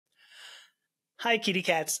Hi, kitty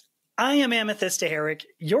cats. I am Amethyst Herrick,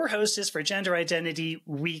 your hostess for Gender Identity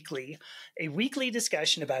Weekly, a weekly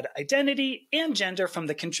discussion about identity and gender from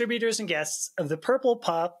the contributors and guests of the Purple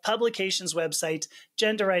Pop Publications website,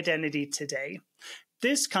 Gender Identity Today.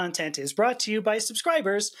 This content is brought to you by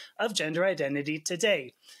subscribers of Gender Identity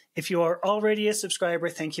Today. If you are already a subscriber,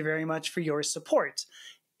 thank you very much for your support.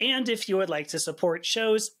 And if you would like to support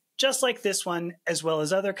shows just like this one, as well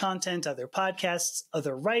as other content, other podcasts,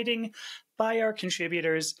 other writing by our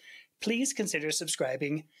contributors, please consider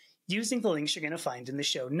subscribing using the links you're going to find in the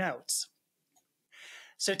show notes.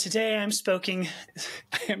 So today I'm speaking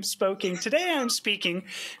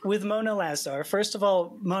with Mona Lazar. First of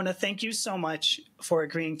all, Mona, thank you so much for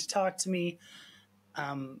agreeing to talk to me.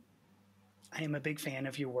 I am a big fan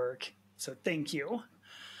of your work, so thank you.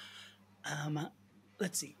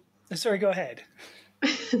 Let's see. Sorry, go ahead.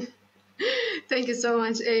 Thank you so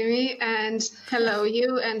much, Amy, and hello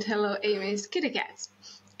you, and hello Amy's kitty cats.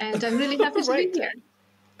 And I'm really happy to be here.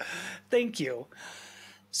 Thank you.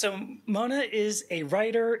 So Mona is a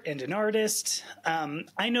writer and an artist.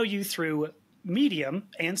 I know you through Medium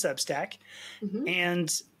and Substack,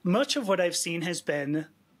 and much of what I've seen has been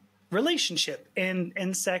relationship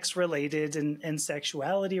and sex related and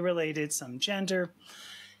sexuality related, some gender.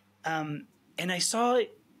 And I saw, I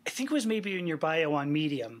think it was maybe in your bio on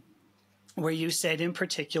Medium, where you said in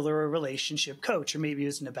particular a relationship coach, or maybe it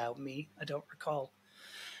was an About Me. I don't recall.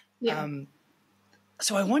 Yeah.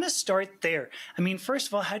 So I want to start there. I mean, first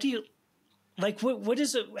of all, how do you, like, what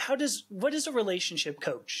is a relationship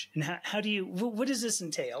coach, and what does this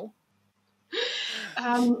entail?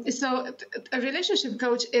 So a relationship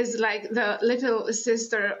coach is like the little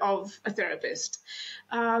sister of a therapist.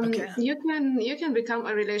 You can become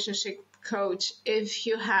a relationship coach if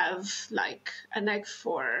you have like a knack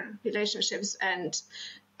for relationships and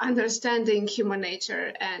understanding human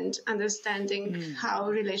nature and understanding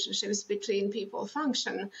how relationships between people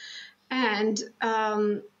function. And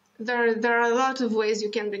there are a lot of ways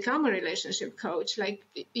you can become a relationship coach. Like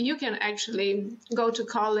you can actually go to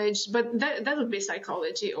college, but that would be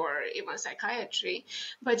psychology or even psychiatry.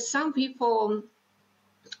 But some people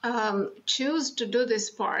choose to do this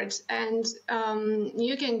part, and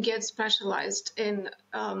you can get specialized in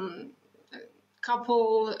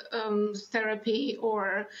couple therapy,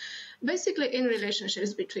 or basically in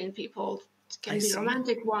relationships between people. It can be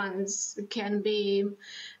romantic ones, it can be,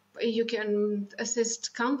 you can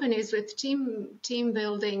assist companies with team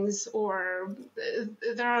buildings, or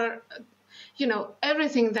there are,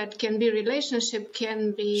 everything that can be relationship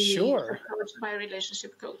can be approached by a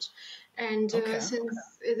relationship coach. And since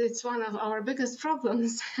it's one of our biggest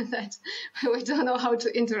problems that we don't know how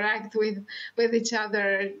to interact with each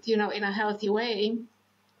other, in a healthy way,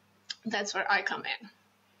 that's where I come in.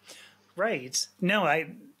 Right. No,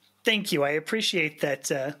 thank you. I appreciate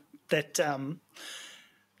that the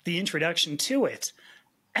introduction to it.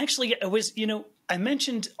 Actually, it was, I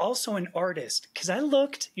mentioned also an artist, because I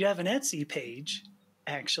looked, you have an Etsy page,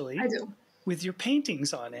 actually. I do. With your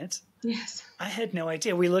paintings on it. Yes. I had no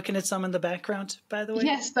idea. Are we looking at some in the background, by the way?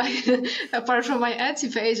 Yes. Apart from my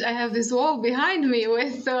Etsy page, I have this wall behind me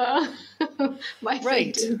with my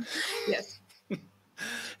painting. Yes.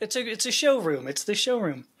 It's a showroom. It's the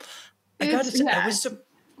showroom. It's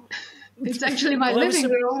actually my living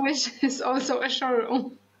room, which is also a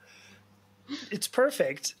showroom. It's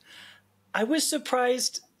perfect. I was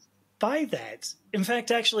surprised by that. In fact,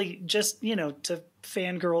 actually, just, to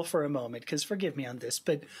fangirl for a moment, because forgive me on this,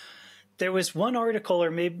 but there was one article,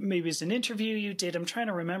 or maybe it was an interview you did. I'm trying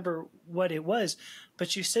to remember what it was,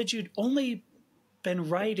 but you said you'd only been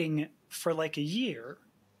writing for like a year.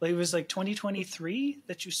 Like it was like 2023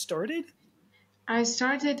 that you started? I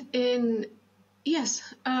started in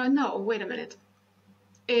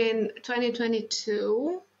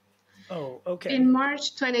 2022. Oh, okay. In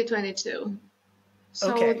March 2022.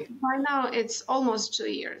 So by now it's almost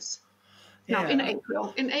 2 years. Yeah. No, in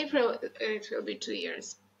April. In April it will be 2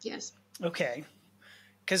 years. Yes. Okay.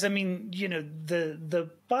 Because, I mean,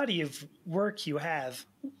 the body of work you have,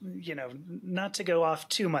 not to go off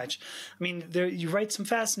too much. I mean, you write some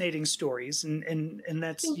fascinating stories, and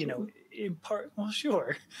that's, in part, well,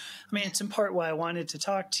 sure. I mean, it's in part why I wanted to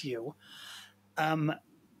talk to you.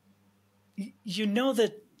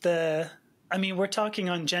 That we're talking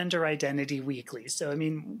on Gender Identity Weekly. So, I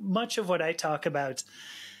mean, much of what I talk about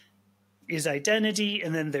is identity,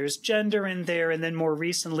 and then there's gender in there. And then more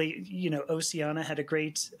recently, Oceana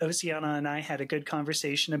and I had a good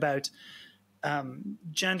conversation about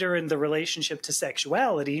gender and the relationship to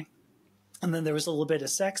sexuality. And then there was a little bit of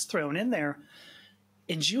sex thrown in there.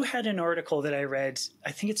 And you had an article that I read,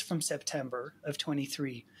 I think it's from September of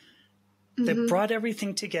 23, that brought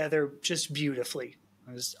everything together just beautifully.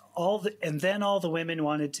 It was and then all the women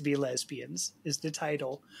wanted to be lesbians is the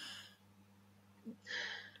title.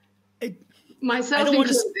 Myself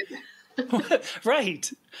included.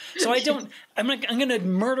 Right. So I'm going to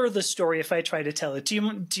murder the story if I try to tell it. Do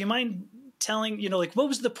you mind telling, like, what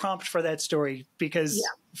was the prompt for that story? Because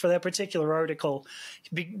for that particular article,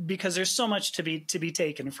 because there's so much to be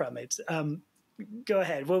taken from it. Go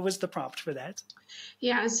ahead. What was the prompt for that?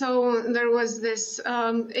 Yeah, so there was this,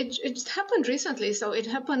 it happened recently. So it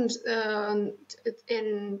happened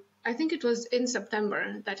I think it was in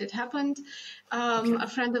September that it happened. A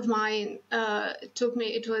friend of mine took me,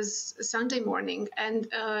 it was Sunday morning, and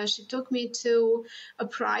she took me to a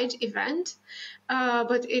Pride event,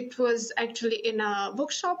 but it was actually in a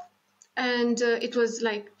bookshop, and it was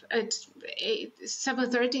like at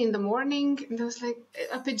 7:30 in the morning, and there was like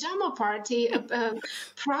a pajama party, a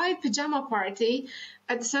Pride pajama party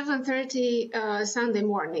at 7:30 Sunday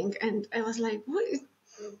morning, and I was like, what?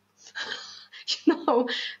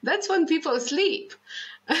 That's when people sleep.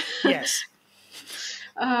 Yes.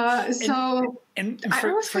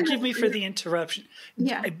 Forgive me for the interruption.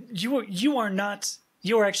 Yeah. You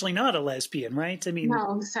are actually not a lesbian, right? I mean,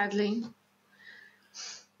 no, sadly.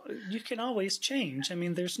 You can always change. I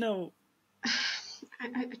mean, there's no.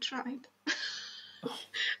 I tried. Oh,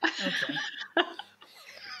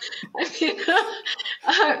 okay.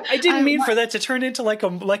 I didn't mean for that to turn into like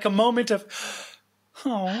a moment of,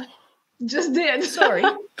 oh. Just did. Sorry.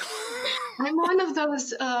 I'm one of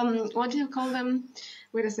those, what do you call them?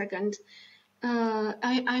 Wait a second.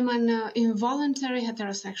 I'm an involuntary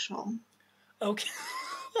heterosexual. Okay.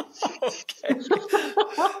 Okay.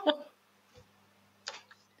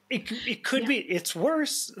 It could be. It's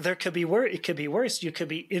worse. There could be worse. It could be worse. You could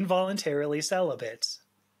be involuntarily celibate.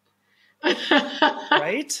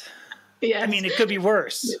 Right? Yes. I mean, it could be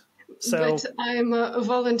worse. So. But I'm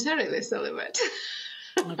voluntarily celibate.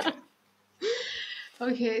 Okay.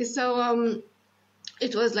 Okay, so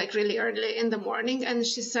it was like really early in the morning, and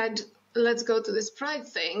she said, let's go to this Pride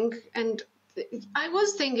thing. And I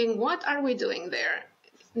was thinking, what are we doing there?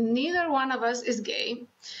 Neither one of us is gay.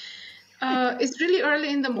 It's really early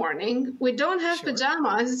in the morning. We don't have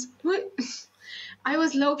pajamas. I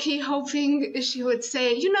was low-key hoping she would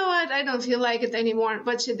say, you know what, I don't feel like it anymore,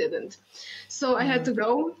 but she didn't. So I had to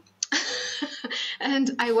go.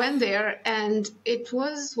 And I went there, and it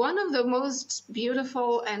was one of the most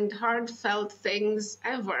beautiful and heartfelt things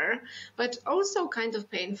ever, but also kind of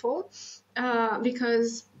painful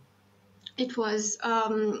because it was...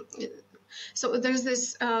 So there's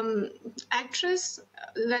this actress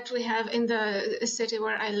that we have in the city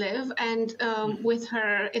where I live, and with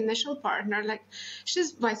her initial partner, like,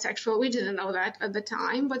 she's bisexual. We didn't know that at the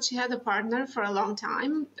time, but she had a partner for a long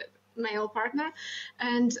time, male partner,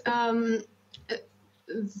 and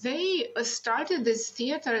they started this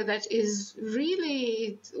theater that is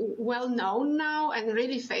really well known now and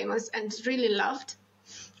really famous and really loved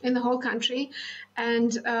in the whole country.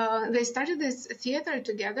 And they started this theater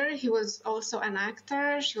together. He was also an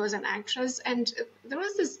actor. She was an actress. And there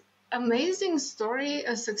was this amazing story,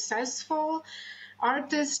 a successful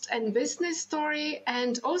artist and business story,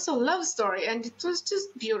 and also love story. And it was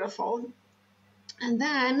just beautiful. And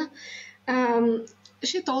then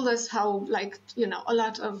she told us how, like, a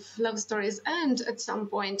lot of love stories end at some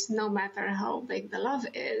point, no matter how big the love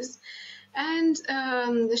is. And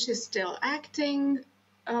she's still acting.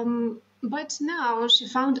 But now she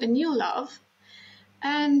found a new love,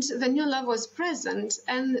 and the new love was present,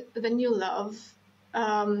 and the new love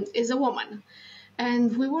is a woman.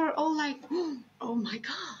 And we were all like, oh my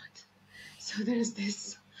God. So there's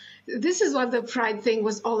this is what the Pride thing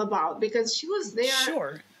was all about, because she was there.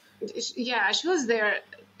 Sure. Yeah, she was there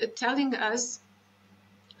telling us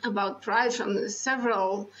about Pride from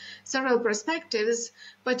several perspectives,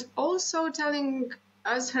 but also telling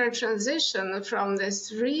us her transition from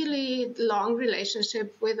this really long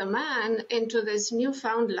relationship with a man into this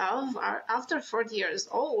newfound love after 40 years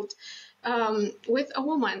old with a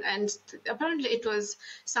woman. And apparently it was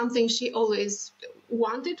something she always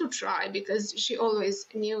wanted to try, because she always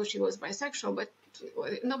knew she was bisexual, but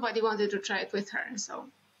nobody wanted to try it with her. So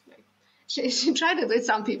she tried it with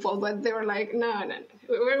some people, but they were like, no,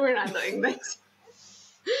 we're not doing this.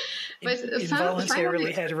 But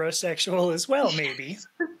involuntarily heterosexual as well, maybe.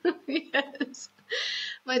 Yes.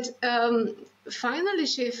 But finally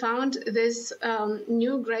she found this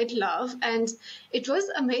new great love, and it was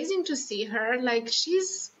amazing to see her. Like,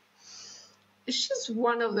 she's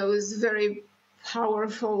one of those very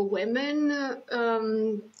powerful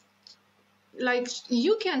women. like,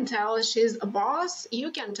 you can tell she's a boss.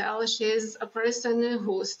 You can tell she's a person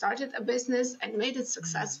who started a business and made it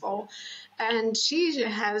successful. And she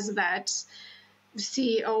has that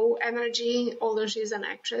CEO energy, although she's an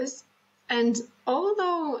actress. And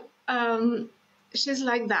although she's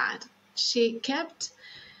like that, she kept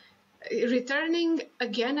returning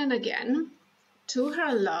again and again to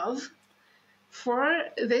her love for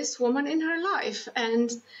this woman in her life.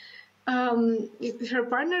 And her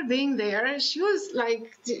partner being there, she was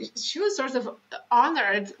sort of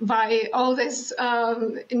honored by all this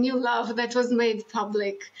new love that was made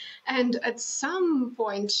public. And at some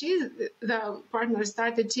point, the partner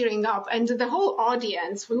started tearing up, and the whole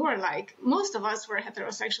audience, we were like, most of us were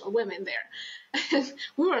heterosexual women there, and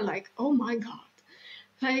we were like, oh my God,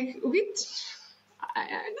 like,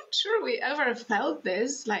 I'm not sure we ever felt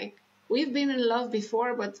this. Like, we've been in love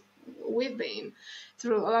before, but we've been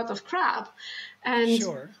through a lot of crap. And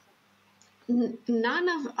sure. None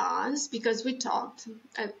of us, because we talked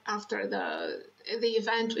after the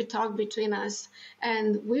event, we talked between us,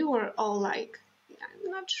 and we were all like,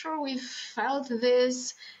 I'm not sure we felt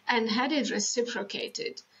this and had it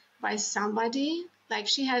reciprocated by somebody. Like,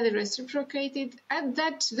 she had it reciprocated at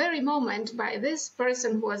that very moment by this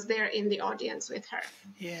person who was there in the audience with her.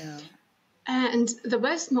 Yeah. And the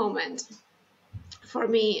best moment for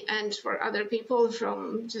me and for other people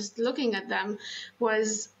from just looking at them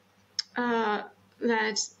was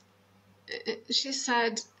that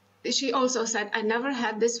she also said, I never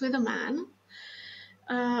had this with a man.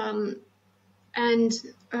 And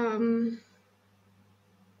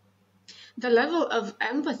the level of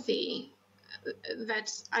empathy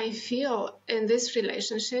that I feel in this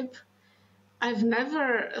relationship, I've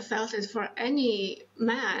never felt it for any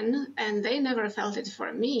man, and they never felt it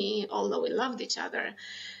for me, although we loved each other.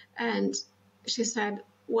 And she said,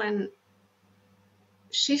 when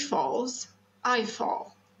she falls, I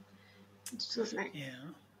fall. It was like,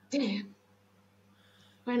 damn.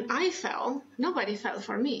 When I fell, nobody fell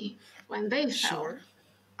for me. When they fell,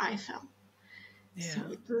 I fell. Yeah. So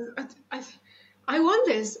it was, I want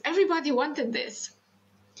this. Everybody wanted this.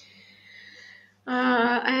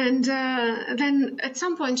 And then at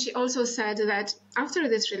some point she also said that after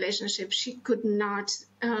this relationship, she could not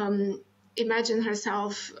imagine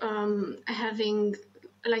herself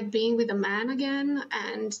being with a man again.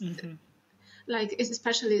 And like,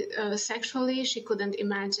 especially sexually, she couldn't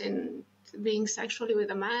imagine being sexually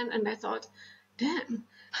with a man. And I thought, damn,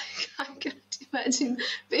 I can't imagine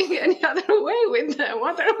being any other way with them.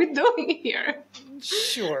 What are we doing here?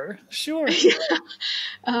 Sure.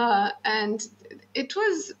 And it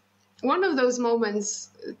was one of those moments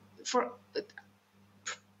for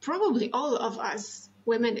probably all of us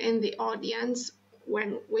women in the audience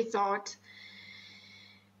when we thought,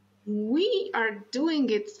 we are doing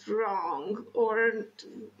it wrong, or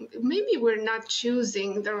maybe we're not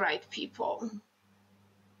choosing the right people.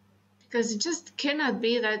 Because it just cannot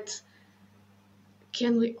be that,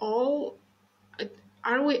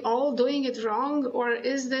 are we all doing it wrong, or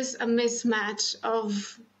is this a mismatch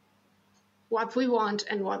of what we want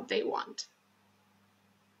and what they want?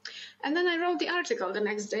 And then I wrote the article the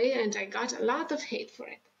next day, and I got a lot of hate for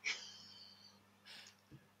it.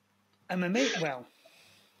 I'm amazed. Well,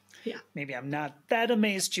 yeah, maybe I'm not that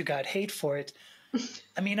amazed you got hate for it.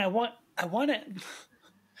 I mean, I want to.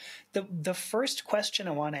 The first question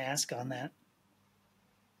I want to ask on that,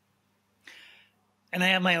 and I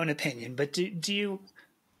have my own opinion, but do you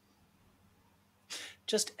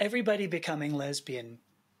just everybody becoming lesbian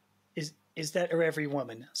is that, or every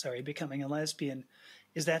woman, sorry, becoming a lesbian,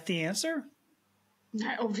 is that the answer?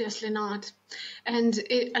 Obviously not. And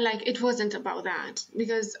it wasn't about that,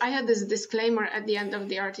 because I had this disclaimer at the end of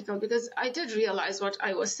the article, because I did realize what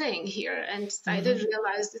I was saying here, and I did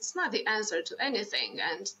realize it's not the answer to anything.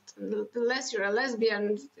 And the less you're a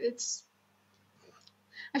lesbian, it's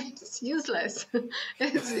useless.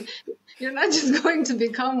 You're not just going to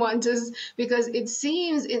become one just because it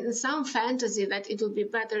seems in some fantasy that it will be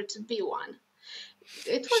better to be one.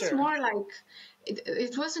 It was more like,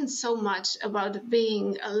 it wasn't so much about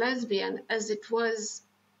being a lesbian as it was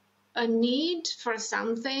a need for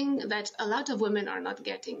something that a lot of women are not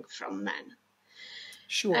getting from men.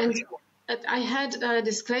 Sure. And I had a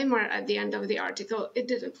disclaimer at the end of the article. It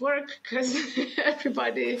didn't work because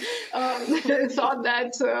everybody thought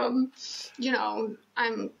that,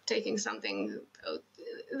 I'm taking something,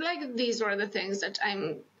 like these were the things that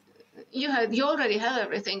you already have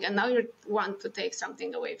everything, and now you want to take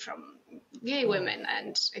something away from gay women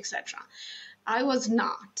and etc. I was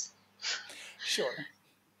not. Sure.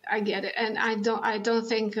 I get it, and I don't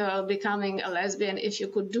think becoming a lesbian, if you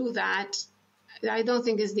could do that, I don't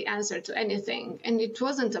think is the answer to anything. And it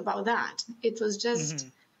wasn't about that. It was just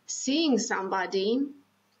seeing somebody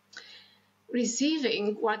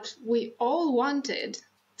receiving what we all wanted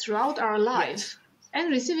throughout our life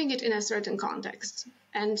and receiving it in a certain context.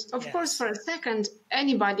 And of course, for a second,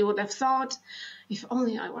 anybody would have thought, if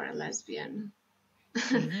only I were a lesbian,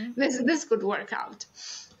 this could work out.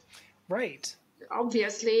 Right.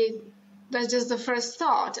 Obviously, that's just the first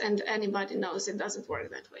thought, and anybody knows it doesn't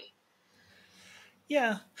work that way.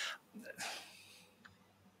 Yeah.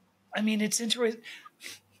 I mean, it's interesting.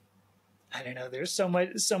 I don't know. There's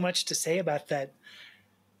so much to say about that.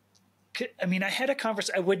 I mean, I had a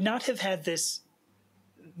conversation. I would not have had this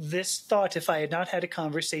thought if I had not had a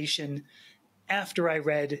conversation after I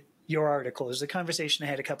read your article. It was a conversation I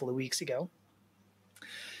had a couple of weeks ago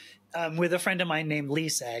with a friend of mine named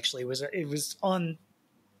Lisa. Actually, it was on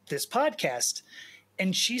this podcast,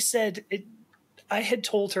 and she said I had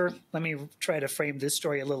told her. Let me try to frame this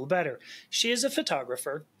story a little better. She is a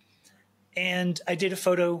photographer. And I did a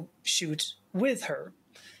photo shoot with her.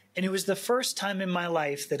 And it was the first time in my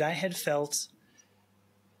life that I had felt,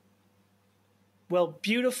 well,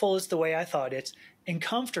 beautiful is the way I thought it, and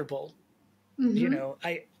comfortable. You know,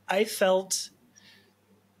 I felt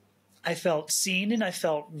seen and I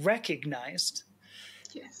felt recognized.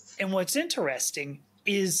 Yes. And what's interesting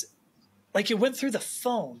is, like, it went through the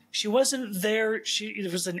phone. She wasn't there. It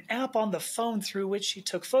was an app on the phone through which she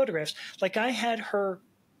took photographs. Like, I had her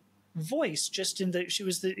voice just in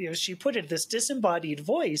she put it, this disembodied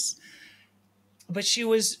voice, but she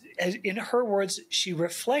was, in her words, she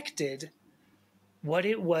reflected what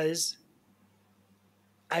it was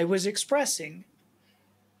I was expressing,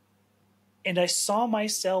 and I saw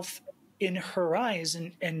myself in her eyes,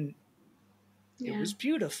 and it was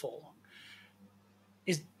beautiful.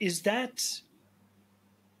 Is that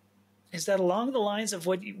along the lines of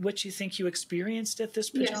what you think you experienced at this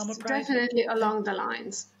pajama pride? Yes, definitely along the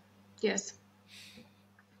lines. Yes.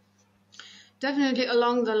 Definitely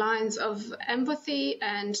along the lines of empathy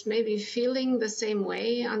and maybe feeling the same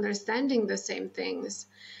way, understanding the same things.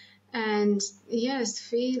 And yes,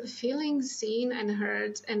 feeling seen and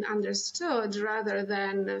heard and understood rather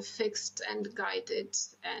than fixed and guided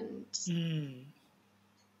and,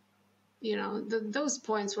 you know, those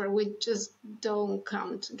points where we just don't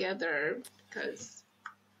come together because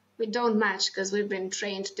we don't match because we've been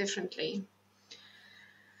trained differently.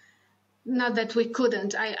 Not that we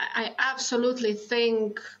couldn't. I absolutely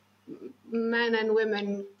think men and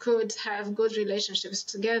women could have good relationships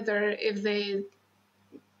together if they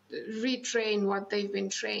retrain what they've been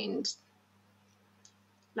trained.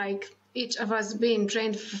 Like each of us being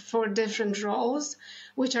trained for different roles,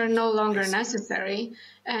 which are no longer necessary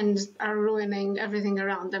and are ruining everything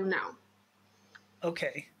around them now.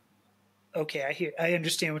 Okay, I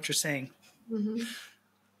understand what you're saying.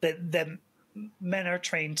 That men are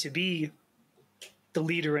trained to be the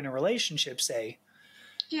leader in a relationship, say,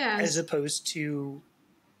 as opposed to,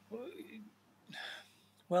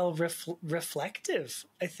 well, reflective,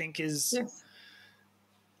 I think is,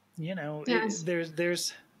 you know,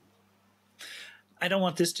 there's, I don't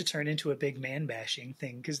want this to turn into a big man bashing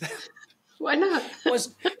thing, because why not? Well,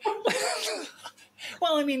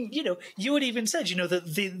 I mean, you know, you had even said, you know,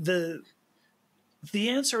 the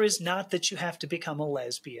answer is not that you have to become a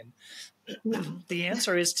lesbian. No. The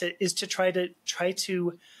answer is to try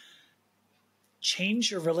to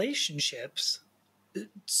change your relationships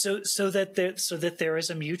so that there is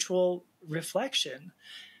a mutual reflection,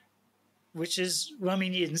 which is, well, I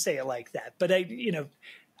mean, you didn't say it like that, but I'm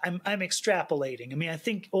extrapolating. I mean, I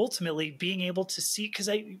think ultimately being able to see, because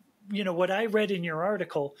what I read in your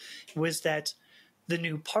article was that the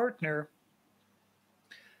new partner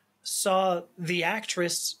saw the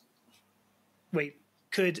actress.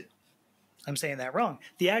 I'm saying that wrong.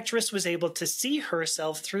 The actress was able to see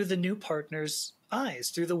herself through the new partner's eyes,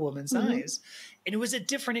 through the woman's eyes. And it was a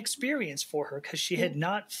different experience for her because she had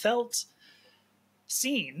not felt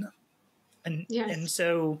seen. And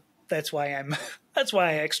so that's why I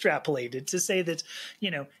extrapolated to say that, you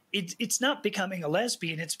know, it's not becoming a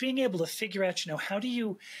lesbian. It's being able to figure out, you know, how do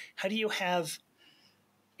you have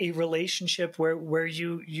a relationship where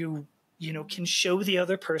you can show the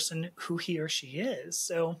other person who he or she is.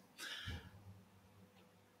 So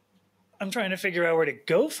I'm trying to figure out where to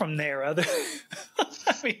go from there. I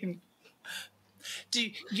mean,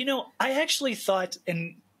 I actually thought,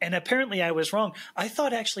 and apparently I was wrong. I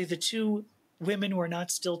thought actually the two women were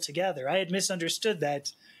not still together. I had misunderstood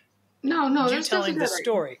that. No, you're telling the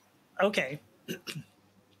story. Okay.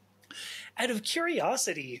 Out of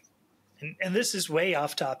curiosity, and this is way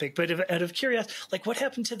off topic, but out of curiosity, like, what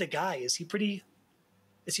happened to the guy? Is he pretty?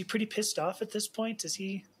 Is he pretty pissed off at this point? Is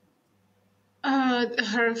he?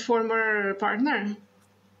 Her former partner.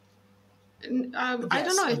 I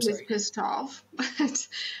don't know if he's pissed off, but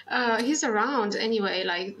he's around anyway.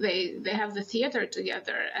 Like they have the theater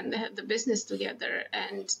together and they have the business together,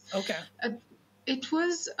 and okay, it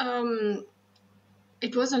was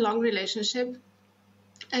a long relationship,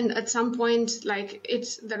 and at some point, like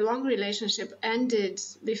the long relationship ended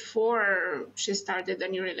before she started a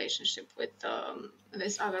new relationship with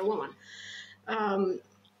this other woman.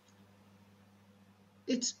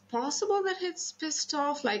 It's possible that he's pissed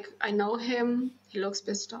off. Like, I know him. He looks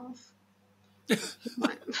pissed off.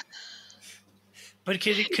 But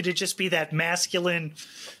could it just be that masculine?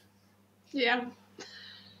 Yeah.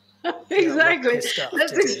 Exactly.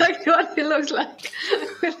 That's exactly what he looks like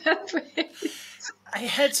with that face. I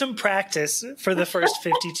had some practice for the first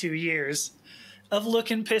 52 years of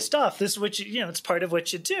looking pissed off. This is what it's part of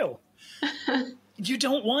what you do. You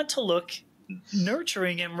don't want to look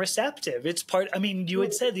nurturing and receptive. It's part. I mean, you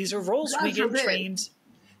had said these are roles we get trained.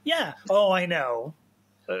 Yeah. Oh, I know.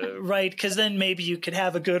 Right. Because then maybe you could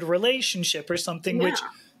have a good relationship or something. Yeah. Which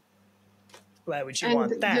why would you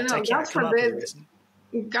want that? I can't come up with a reason.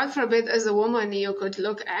 God forbid, as a woman, you could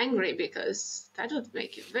look angry, because that would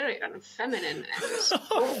make you very unfeminine.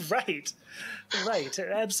 Oh, right.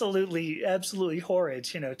 Absolutely horrid.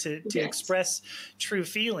 To express true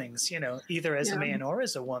feelings. Either as a man or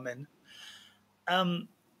as a woman. I'm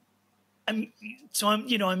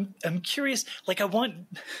curious. Like, I'm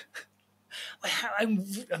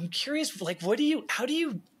curious. Like, how do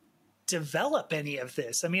you develop any of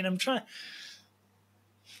this? I mean,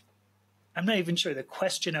 I'm not even sure the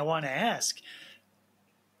question I want to ask.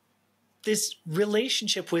 This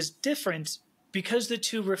relationship was different because the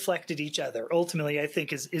two reflected each other. Ultimately, I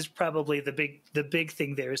think is probably the big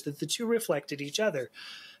thing there, is that the two reflected each other.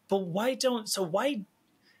 But why don't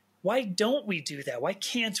we do that? Why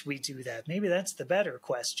can't we do that? Maybe that's the better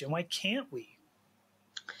question. Why can't we?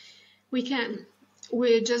 We can.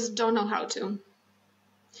 We just don't know how to.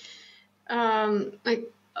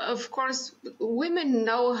 Of course, women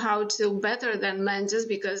know how to better than men, just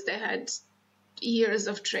because they had years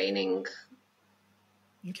of training.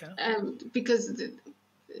 Okay. Because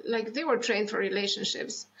they were trained for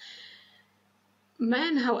relationships.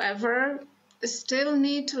 Men, however, still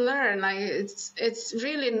need to learn. Like, it's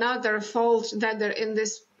really not their fault that they're in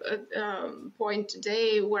this point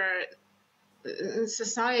today where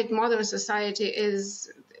modern society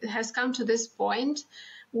has come to this point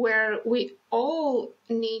where we all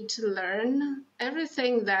need to learn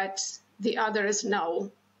everything that the others know,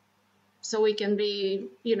 so we can be,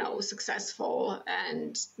 successful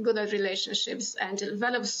and good at relationships and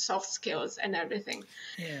develop soft skills and everything.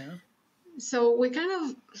 Yeah. So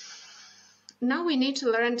now we need to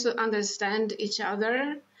learn to understand each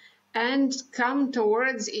other and come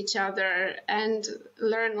towards each other and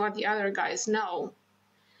learn what the other guys know.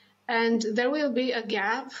 And there will be a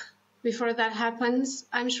gap before that happens.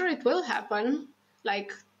 I'm sure it will happen,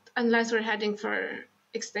 unless we're heading for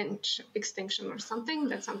extinction or something.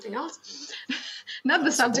 That's something else. Not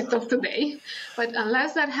the subject of today. But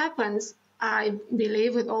unless that happens, I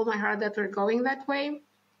believe with all my heart that we're going that way.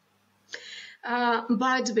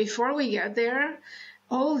 But before we get there,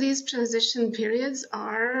 all these transition periods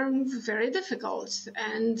are very difficult,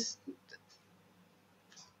 and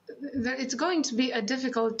it's going to be a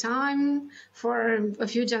difficult time for a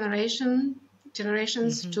few generations,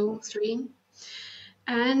 mm-hmm. 2, 3,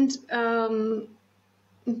 and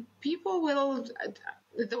people will,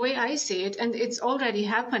 the way I see it, and it's already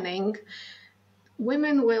happening,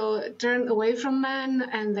 women will turn away from men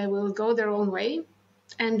and they will go their own way,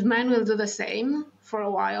 and men will do the same for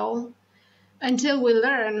a while, until we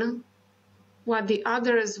learn what the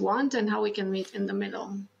others want and how we can meet in the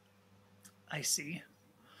middle. I see.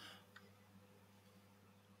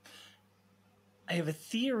 I have a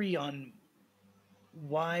theory on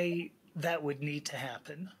why that would need to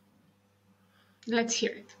happen. Let's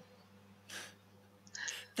hear it.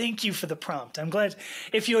 Thank you for the prompt. I'm glad.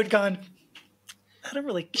 If you had gone, I don't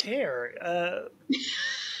really care.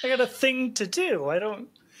 I got a thing to do. I don't...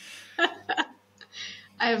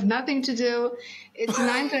 I have nothing to do. It's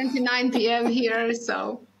 9:29 p.m. here,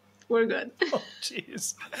 so we're good. Oh,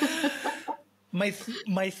 jeez. My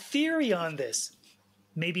theory on this,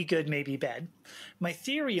 maybe good, maybe bad. My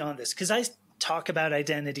theory on this, because I talk about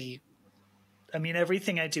identity. I mean,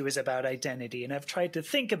 everything I do is about identity, and I've tried to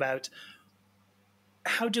think about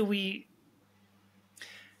how do we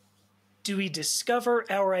discover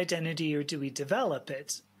our identity or do we develop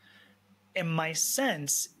it? And my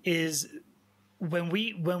sense is when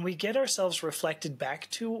we get ourselves reflected back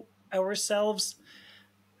to ourselves,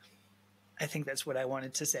 I think that's what I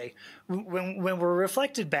wanted to say. When we're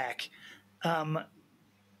reflected back,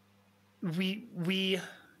 we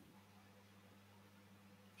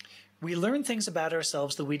learn things about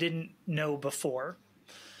ourselves that we didn't know before.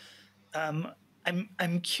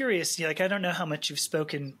 I'm curious. Like, I don't know how much you've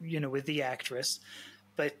spoken, with the actress,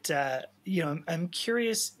 but I'm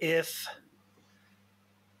curious if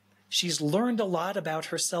she's learned a lot about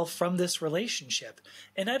herself from this relationship.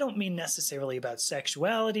 And I don't mean necessarily about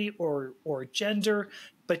sexuality or gender,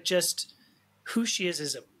 but just who she is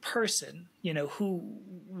as a person,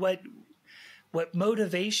 what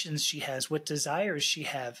motivations she has, what desires she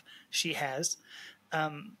has.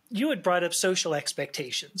 You had brought up social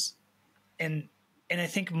expectations. And I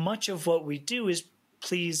think much of what we do is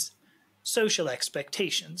please social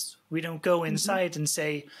expectations. We don't go inside and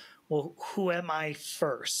say, well, who am I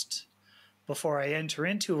first? Before I enter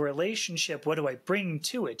into a relationship, what do I bring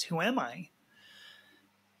to it? Who am I?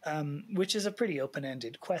 Which is a pretty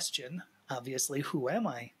open-ended question, obviously. Who am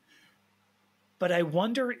I? But I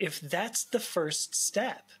wonder if that's the first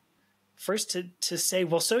step. First, to say,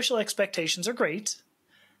 well, social expectations are great,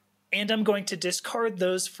 and I'm going to discard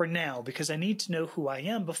those for now because I need to know who I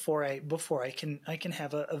am before I can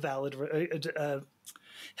have a valid,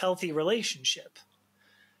 healthy relationship.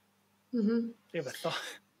 Mm-hmm. Do you have a thought?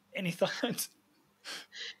 Any thoughts?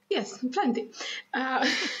 Yes, plenty.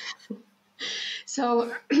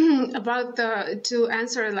 So to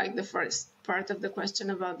answer like the first part of the question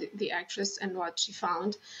about the actress and what she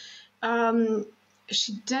found,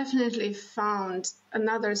 she definitely found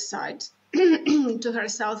another side to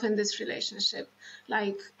herself in this relationship,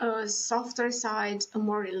 like a softer side, a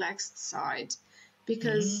more relaxed side,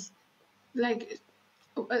 because like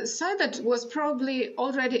a side that was probably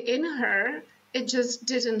already in her, it just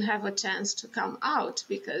didn't have a chance to come out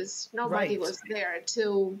because nobody was there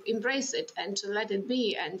to embrace it and to let it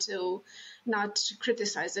be and to not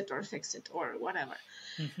criticize it or fix it or whatever.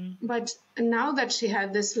 But now that she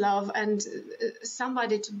had this love and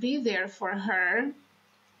somebody to be there for her,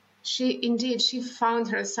 she found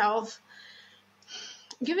herself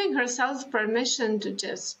giving herself permission to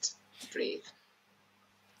just breathe.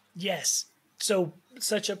 Yes. So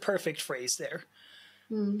such a perfect phrase there.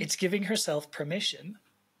 It's giving herself permission.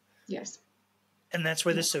 Yes. And that's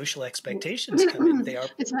where the social expectations come in. They are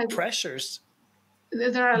pressures.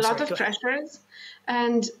 There are a lot of pressures.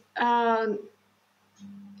 And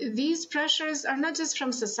these pressures are not just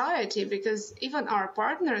from society, because even our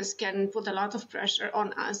partners can put a lot of pressure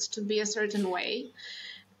on us to be a certain way.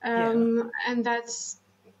 And that's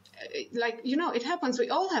like, it happens. We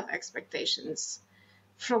all have expectations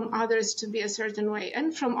from others to be a certain way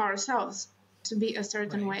and from ourselves to be a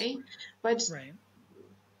certain way. But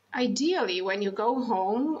ideally, when you go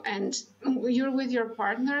home and you're with your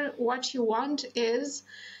partner, what you want is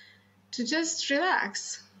to just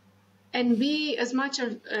relax and be as much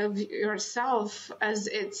of yourself as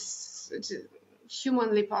it's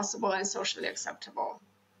humanly possible and socially acceptable.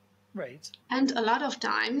 Right. And a lot of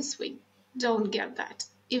times we don't get that,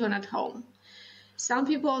 even at home. Some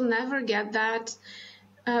people never get that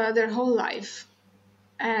their whole life.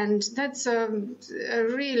 And that's a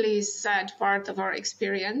really sad part of our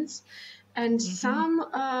experience. And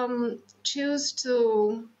some choose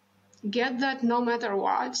to get that no matter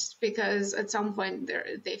what, because at some point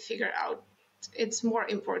they figure out it's more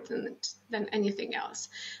important than anything else.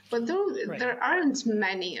 But there aren't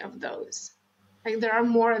many of those. Like, there are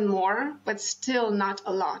more and more, but still not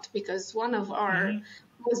a lot, because one of our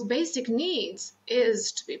most basic needs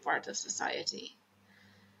is to be part of society.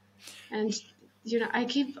 And I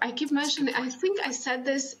keep mentioning, I think I said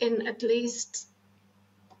this in at least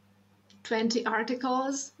 20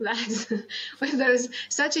 articles, that when there's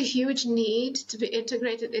such a huge need to be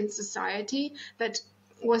integrated in society that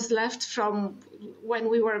was left from when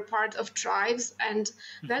we were part of tribes, and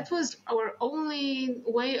that was our only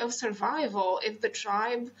way of survival. If the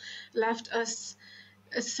tribe left us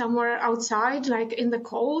somewhere outside, like in the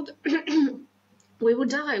cold, we would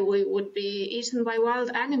die. We would be eaten by wild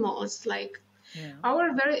animals.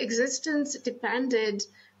 Our very existence depended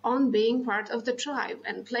on being part of the tribe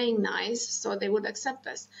and playing nice so they would accept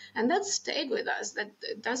us. And that stayed with us. That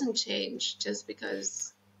doesn't change just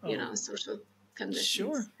because, social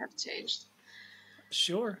conditions have changed.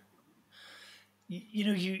 Sure.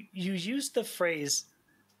 You used the phrase,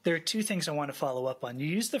 there are two things I want to follow up on. You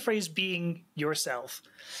used the phrase being yourself.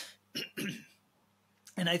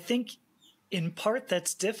 And I think in part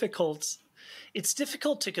that's difficult. It's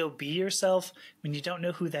difficult to go be yourself when you don't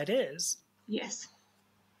know who that is. Yes.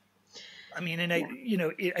 I mean, and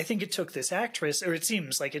I think it took this actress, or it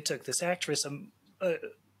seems like it took this actress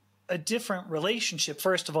a a different relationship,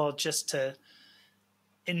 first of all, just to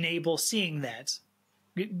enable seeing that.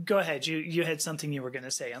 Go ahead. You had something you were going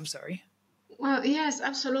to say. I'm sorry. Well, yes,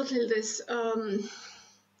 absolutely. This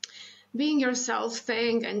being yourself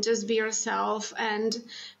thing and just be yourself. And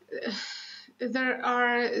there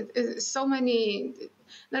are so many,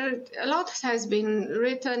 a lot has been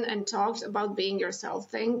written and talked about being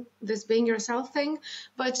yourself thing, this being yourself thing.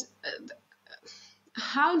 But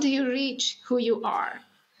how do you reach who you are?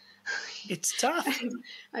 It's tough.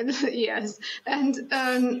 Yes.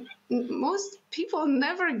 And most people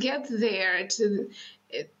never get there to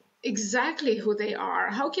exactly who they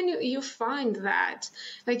are. How can you find that?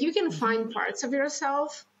 Like, you can find parts of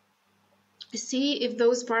yourself, see if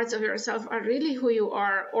those parts of yourself are really who you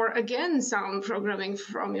are, or again, some programming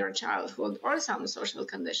from your childhood or some social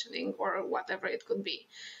conditioning or whatever it could be.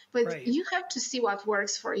 But you have to see what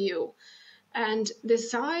works for you and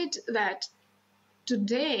decide that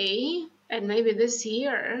today and maybe this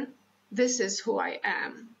year, this is who I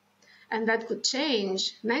am. And that could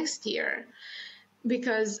change next year,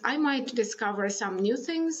 because I might discover some new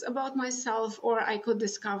things about myself, or I could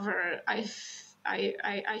discover I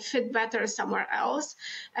fit better somewhere else.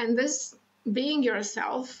 And this being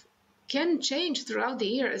yourself can change throughout the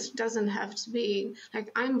years. It doesn't have to be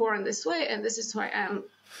like, I'm born this way and this is who I am.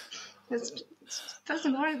 It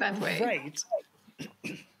doesn't work that way. Right.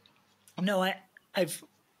 No,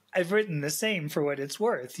 I've written the same for what it's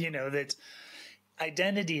worth, that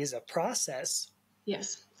identity is a process.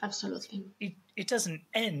 Yes, absolutely. It doesn't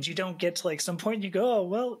end. You don't get to like some point you go, oh,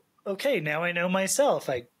 well, okay, now I know myself.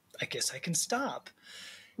 I guess I can stop.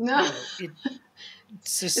 No.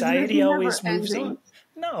 Society always moves on.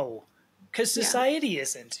 No, because society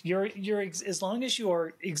isn't. You're as long as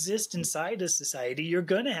you exist inside a society, you're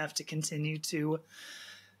going to have to continue to.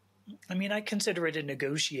 I mean, I consider it a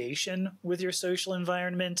negotiation with your social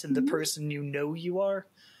environment and the person you are.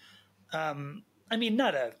 I mean,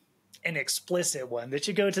 not an explicit one that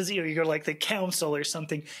you go to, you go like the council or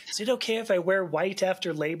something. Is it okay if I wear white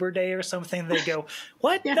after Labor Day or something? They go,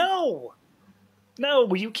 what? Yeah. No,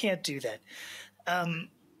 well, you can't do that.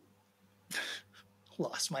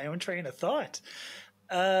 Lost my own train of thought.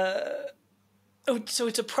 So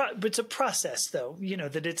it's a process, though,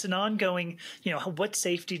 that it's an ongoing, what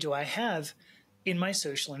safety do I have in my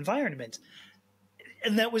social environment?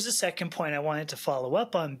 And that was the second point I wanted to follow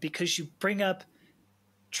up on, because you bring up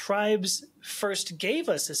tribes first gave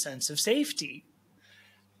us a sense of safety.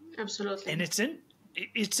 Absolutely. And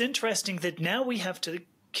it's interesting that now we have to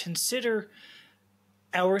consider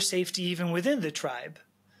our safety even within the tribe.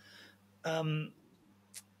 I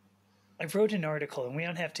wrote an article, and we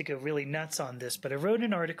don't have to go really nuts on this, but I wrote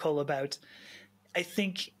an article about, I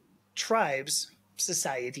think, tribes,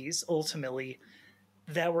 societies, ultimately,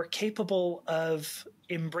 that were capable of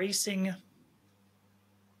embracing.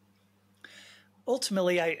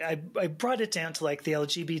 Ultimately, I brought it down to like the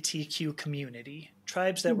LGBTQ community,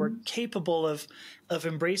 tribes that were capable of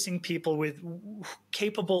embracing people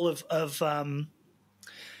capable of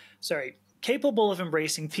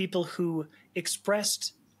embracing people who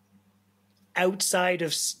expressed outside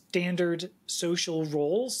of standard social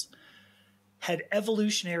roles, had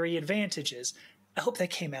evolutionary advantages. I hope that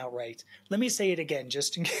came out right. Let me say it again,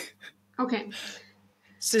 just in case. Okay.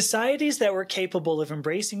 Societies that were capable of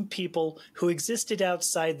embracing people who existed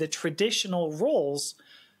outside the traditional roles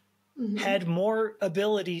had more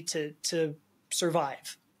ability to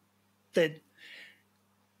survive. That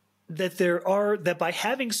by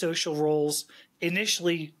having social roles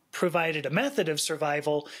initially provided a method of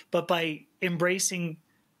survival, but by embracing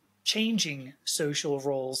changing social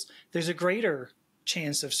roles, there's a greater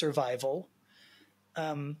chance of survival.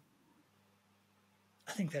 I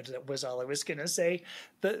think that was all I was going to say.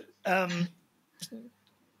 But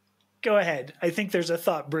go ahead. I think there's a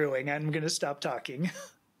thought brewing. I'm going to stop talking.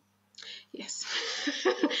 Yes,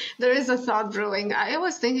 there is a thought brewing. I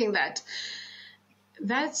was thinking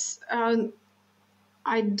that's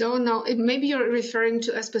I don't know. Maybe you're referring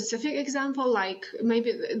to a specific example, like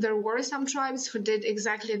maybe there were some tribes who did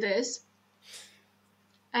exactly this.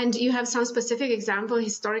 And you have some specific example,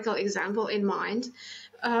 historical example in mind.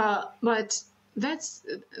 But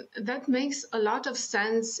that makes a lot of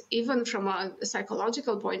sense, even from a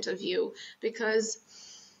psychological point of view, because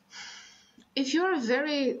if you're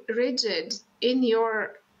very rigid in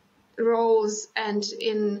your roles and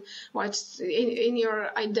in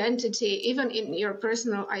your identity, even in your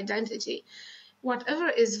personal identity, whatever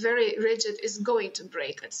is very rigid is going to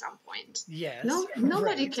break at some point. Yes.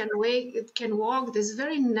 Nobody can walk this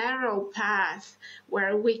very narrow path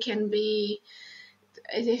where we can be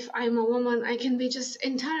if I'm a woman, I can be just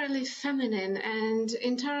entirely feminine and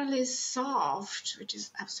entirely soft, which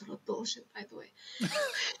is absolute bullshit, by the way.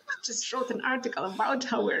 Just wrote an article about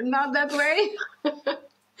how we're not that way.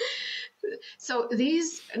 So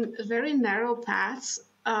these very narrow paths,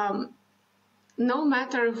 no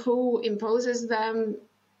matter who imposes them,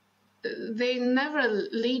 they never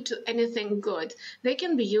lead to anything good. They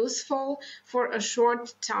can be useful for a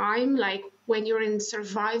short time, like when you're in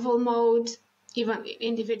survival mode, even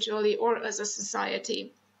individually or as a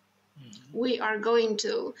society. We are going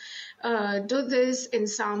to do this in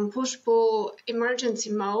some push-pull emergency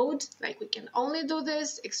mode, like we can only do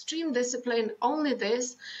this, extreme discipline, only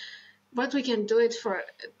this, but we can do it for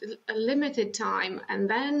a limited time. And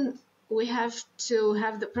then we have to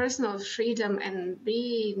have the personal freedom and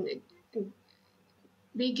be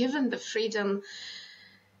given the freedom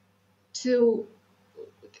to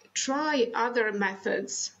try other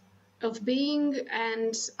methods of being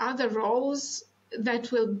and other roles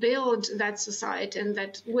that will build that society and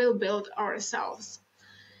that will build ourselves.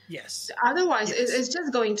 Yes. Otherwise, it's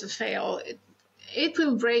just going to fail. It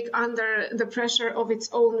will break under the pressure of its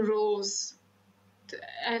own rules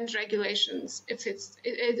and regulations. If it's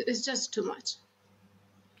just too much.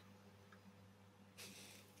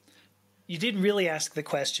 You didn't really ask the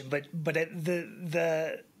question, but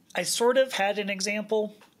I sort of had an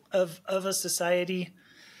example of a society,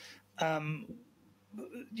 that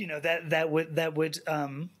would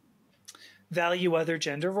value other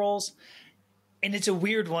gender roles, and it's a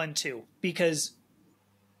weird one too, because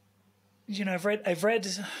I've read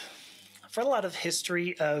a lot of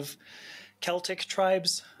history of Celtic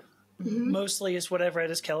tribes. Mm-hmm. Mostly is what I've read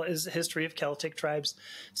is history of Celtic tribes.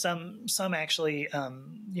 Some actually,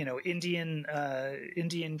 Indian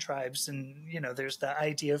tribes, and there's the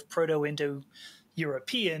idea of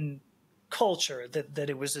Proto-Indo-European culture that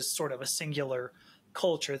it was a sort of a singular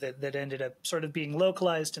culture that ended up sort of being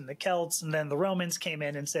localized in the Celts, and then the Romans came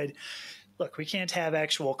in and said, "Look, we can't have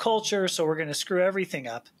actual culture, so we're going to screw everything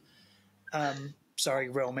up." Sorry,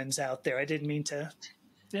 Romans out there. I didn't mean to.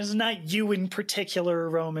 There's not you in particular,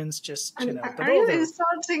 Romans, just, but are you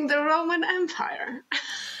insulting the Roman Empire?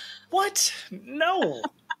 What? No.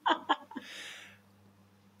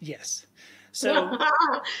 Yes. So.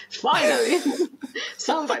 Finally.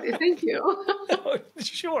 Somebody, thank you.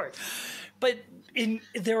 Sure. But in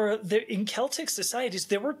Celtic societies,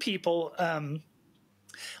 there were people,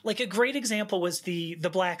 like a great example was the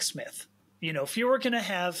blacksmith. If you were going to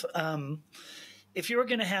have... if you were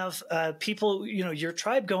going to have people, your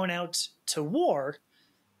tribe going out to war,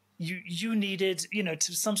 you needed,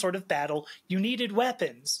 to some sort of battle, you needed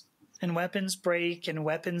weapons, and weapons break and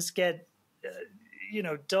weapons get,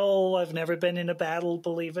 dull. I've never been in a battle,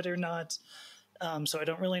 believe it or not. So I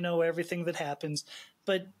don't really know everything that happens,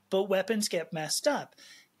 but weapons get messed up.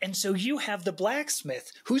 And so you have the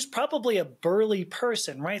blacksmith, who's probably a burly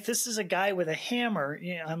person, right? This is a guy with a hammer.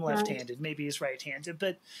 Yeah, I'm left-handed. Maybe he's right-handed,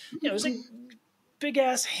 but it's like big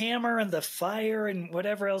ass hammer and the fire and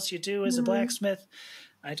whatever else you do as a blacksmith.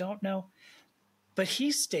 I don't know. But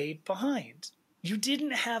he stayed behind. You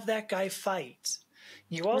didn't have that guy fight.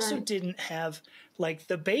 You also didn't have, like,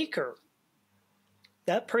 the baker.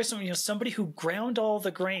 That person, somebody who ground all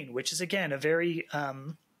the grain, which is, again, a very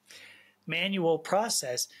manual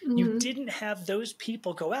process. You didn't have those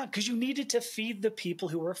people go out because you needed to feed the people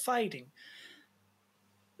who were fighting.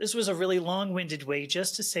 This was a really long-winded way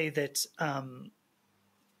just to say that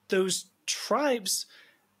those tribes,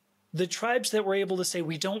 the tribes that were able to say,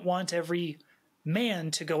 we don't want every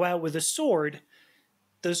man to go out with a sword,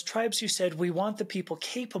 those tribes who said, we want the people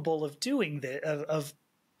capable of doing this, of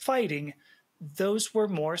fighting, those were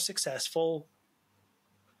more successful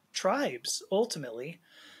tribes, ultimately.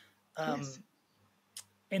 Yes.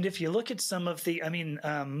 And if you look at some of the,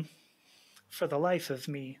 for the life of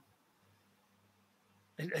me,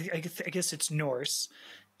 I guess it's Norse,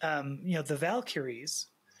 the Valkyries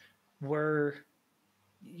were,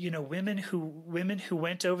 women who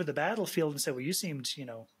went over the battlefield and said, well, you seemed,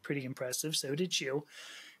 pretty impressive. So did you.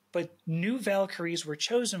 But new Valkyries were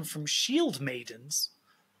chosen from shield maidens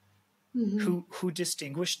who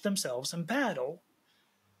distinguished themselves in battle.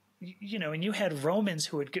 And you had Romans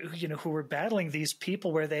who would, who were battling these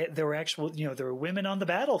people where there were actual, there were women on the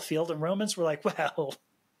battlefield, and Romans were like, well,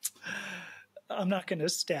 I'm not going to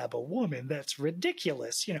stab a woman. That's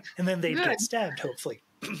ridiculous, and then they'd get stabbed, hopefully.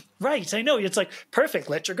 Right. I know. It's like, perfect.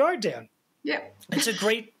 Let your guard down. Yeah. It's a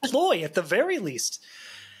great ploy at the very least.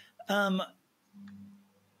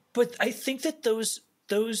 But I think that those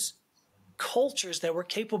cultures that were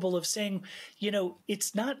capable of saying,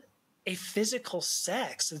 it's not a physical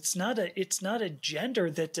sex. It's not a gender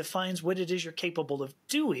that defines what it is you're capable of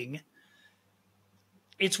doing.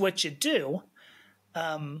 It's what you do.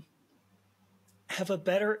 Have a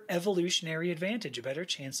better evolutionary advantage, a better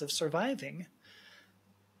chance of surviving.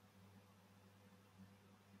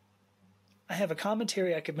 I have a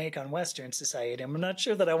commentary I could make on Western society. I'm not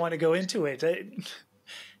sure that I want to go into it.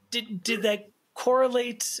 Did that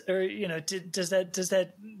correlate, or does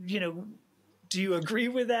that do you agree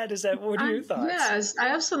with that? What are your thoughts? Yes, I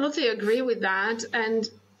absolutely agree with that. And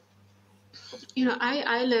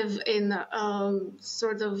I live in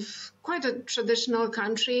sort of quite a traditional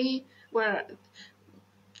country where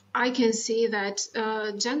I can see that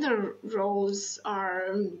gender roles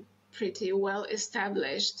are pretty well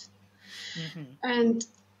established. Mm-hmm. And,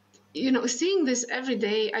 seeing this every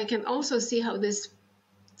day, I can also see how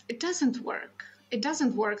it doesn't work. It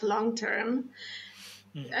doesn't work long term.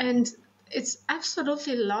 Mm-hmm. And it's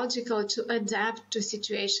absolutely logical to adapt to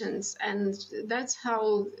situations. And that's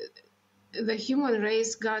how the human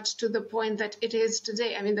race got to the point that it is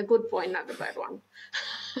today. I mean, the good point, not the bad one.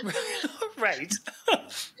 Right.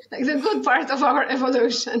 Like the good part of our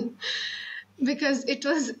evolution. Because it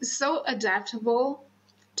was so adaptable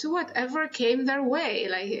to whatever came their way.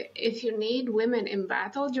 Like, if you need women in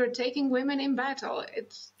battle, you're taking women in battle.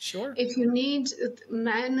 Sure. If you need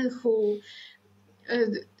men who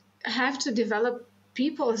have to develop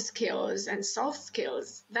people skills and soft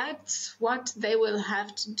skills, that's what they will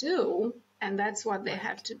have to do, and that's what they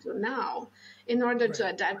have to do now in order to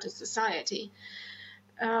adapt to society.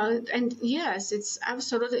 And yes, it's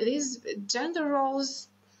absolutely, these gender roles,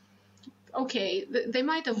 okay, they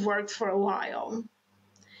might have worked for a while,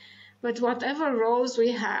 but whatever roles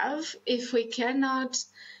we have, if we cannot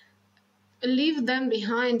leave them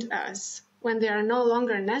behind us when they are no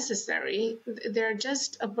longer necessary, they're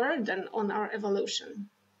just a burden on our evolution.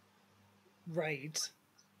 Right.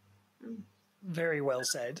 Very well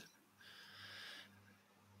said.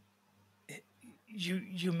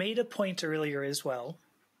 You made a point earlier as well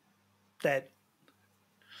that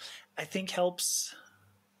I think helps.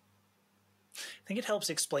 I think it helps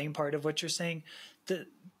explain part of what you're saying.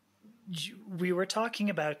 We were talking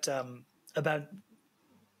about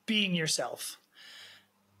being yourself,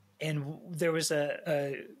 and there was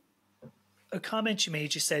a comment you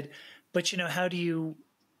made. You said, "But how do you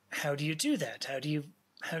do that? How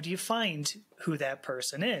do you find who that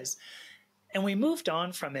person is?" And we moved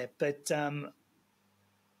on from it, but I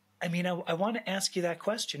want to ask you that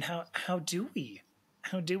question. How do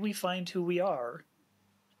we find who we are?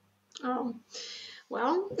 Oh,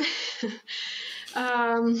 well,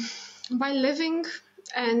 by living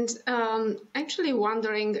and actually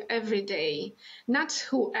wondering every day, not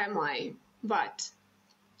who am I, but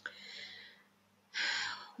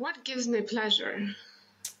what gives me pleasure?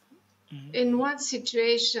 Mm-hmm. In what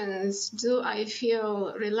situations do I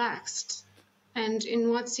feel relaxed? And in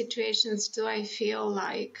what situations do I feel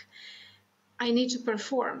like I need to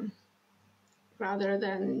perform rather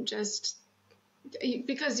than just,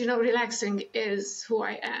 because, relaxing is who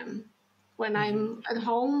I am. When I'm at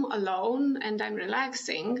home alone and I'm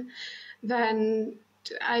relaxing, then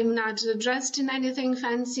I'm not dressed in anything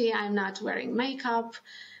fancy. I'm not wearing makeup.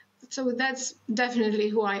 So that's definitely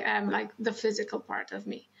who I am, like the physical part of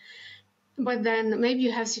me. But then maybe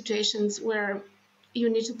you have situations where you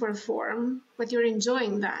need to perform, but you're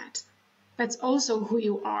enjoying that. That's also who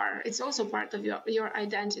you are. It's also part of your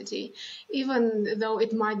identity, even though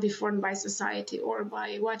it might be formed by society or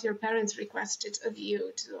by what your parents requested of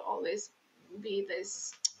you to always be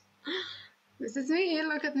this is me,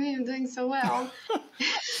 look at me, I'm doing so well.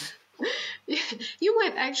 You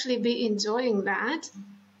might actually be enjoying that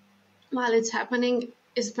while it's happening,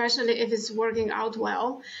 especially if it's working out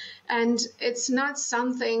well. And it's not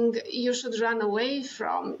something you should run away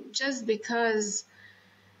from just because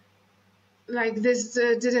this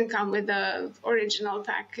didn't come with the original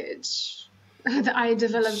package. I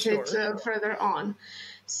developed it further on.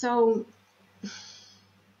 So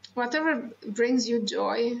whatever brings you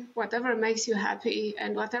joy, whatever makes you happy,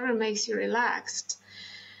 and whatever makes you relaxed,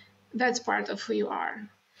 that's part of who you are.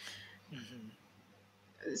 Mm-hmm.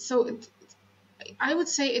 So I would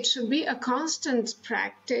say it should be a constant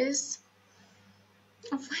practice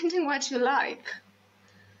of finding what you like.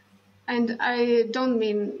 And I don't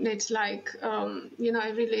mean it like, I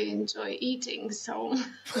really enjoy eating, so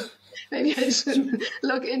maybe I should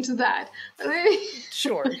look into that.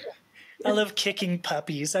 Sure. I love kicking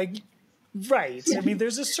puppies. Right. Yeah. I mean,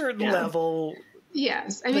 there's a certain level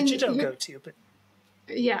that you don't go to. But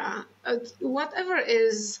yeah, whatever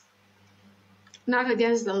is not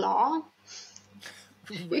against the law,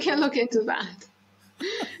 we can look into that.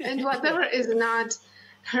 And whatever is not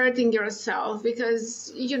hurting yourself,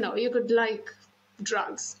 because, you know, you could like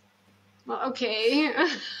drugs. Well, okay.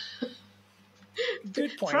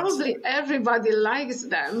 Good point. Probably everybody likes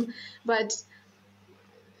them, but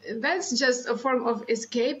that's just a form of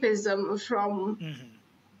escapism from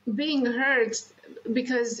being hurt,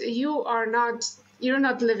 because you're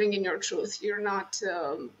not living in your truth. You're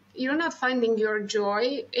not finding your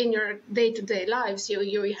joy in your day-to-day lives.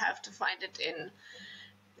 You have to find it in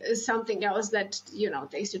something else that, you know,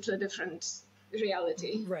 takes you to a different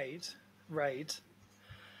reality. Right.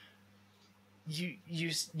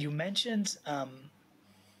 You mentioned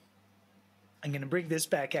I'm going to bring this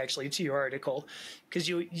back actually to your article, because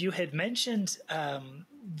you had mentioned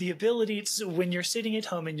the ability to, when you're sitting at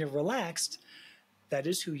home and you're relaxed, that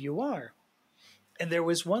is who you are. And there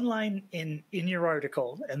was one line in your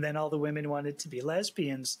article, and then all the women wanted to be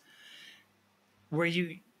lesbians, where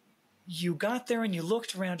you got there and you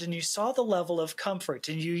looked around and you saw the level of comfort,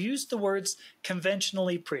 and you used the words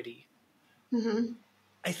conventionally pretty. Mm-hmm.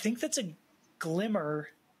 I think that's a glimmer.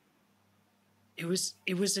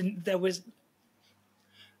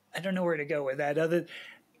 I don't know where to go with that.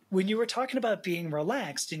 When you were talking about being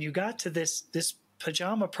relaxed and you got to this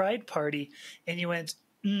pajama pride party and you went,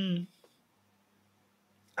 I'm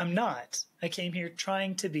not. I came here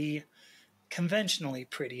trying to be conventionally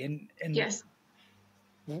pretty. And Yes.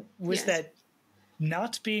 Was that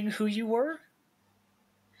not being who you were?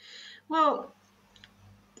 Well,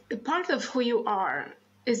 part of who you are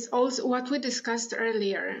is also what we discussed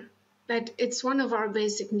earlier, that it's one of our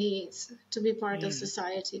basic needs to be part of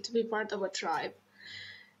society, to be part of a tribe.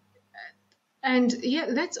 And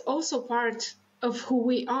yeah, that's also part of who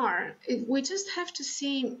we are. We just have to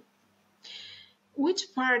see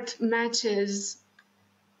which part matches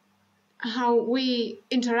how we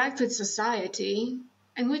interact with society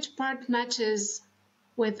and which part matches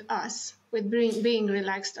with us, with being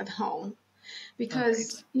relaxed at home.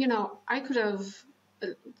 Because, you know, I could have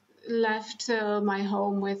left my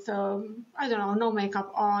home with, I don't know, no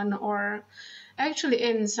makeup on, or actually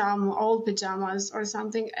in some old pajamas or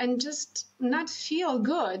something, and just not feel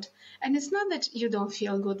good. And it's not that you don't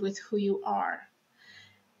feel good with who you are.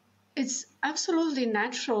 It's absolutely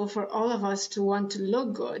natural for all of us to want to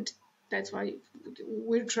look good. That's why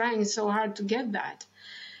we're trying so hard to get that.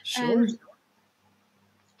 Sure.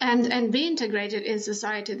 And be integrated in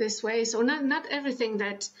society this way. So not everything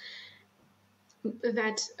that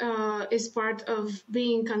is part of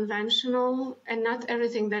being conventional, and not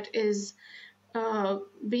everything that is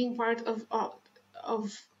being part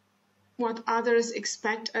of what others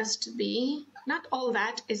expect us to be, not all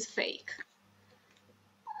that is fake.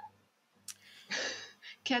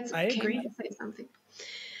 Cats I agree. came to say something.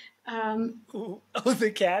 Oh,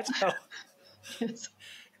 the cat? Oh. Yes.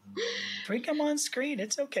 Bring him on screen.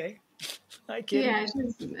 It's okay. I get Yeah, it.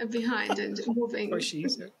 she's behind and moving. Or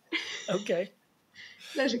she's okay.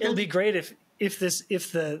 There she It'll goes. be great if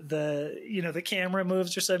the you know, the camera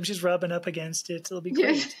moves or something. She's rubbing up against it. It'll be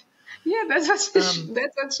great. Yeah, that's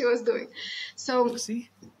what she was doing. So see,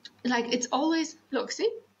 like, it's always, look, see,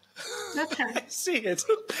 that's her. I see it.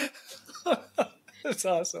 That's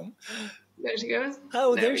awesome. There she goes.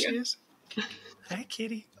 Oh, there she is. Hi,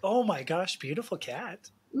 kitty. Oh my gosh, beautiful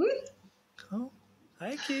cat. Oh,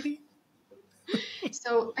 hi, kitty.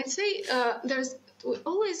 So I'd say we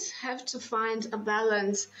always have to find a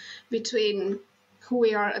balance between who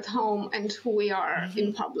we are at home and who we are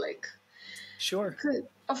in public. Sure.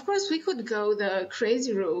 Of course, we could go the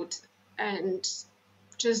crazy route and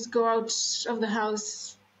just go out of the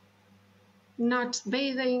house not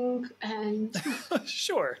bathing and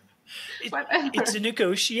sure. whatever. It's a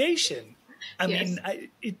negotiation. I mean,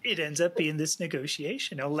 it ends up being this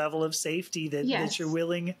negotiation, a level of safety that you're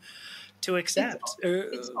willing to accept.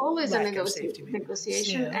 It's always a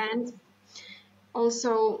negotiation. Yeah. And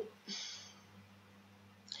also,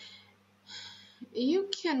 you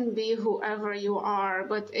can be whoever you are,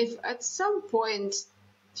 but if at some point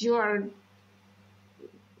you are,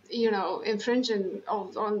 you know, infringing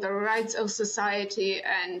on the rights of society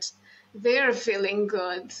and they're feeling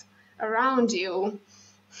good around you,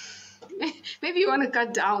 maybe you want to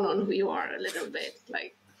cut down on who you are a little bit.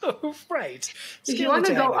 Like, right. If you want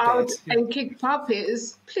to go out and kick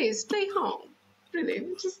puppies, please stay home. Really,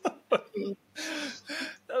 just.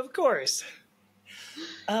 Of course.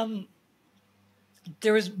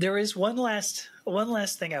 There is one last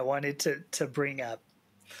thing I wanted to bring up,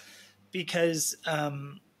 because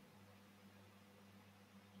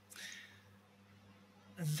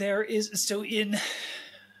there is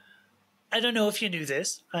I don't know if you knew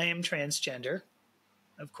this. I am transgender.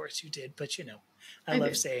 Of course you did, but you know. I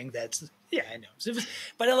love saying that. Yeah, I know.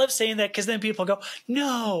 But I love saying that because then people go,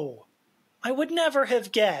 no, I would never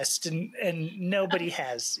have guessed. And nobody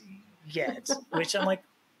has yet, which I'm like,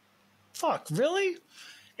 fuck, really?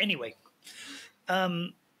 Anyway,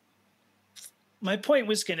 my point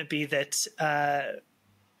was going to be that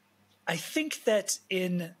I think that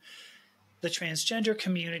in the transgender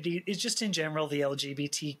community, it's just in general the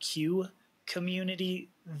LGBTQ community,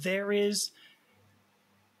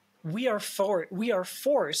 we are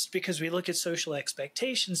forced because we look at social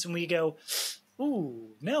expectations and we go,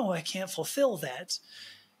 ooh, no, I can't fulfill that.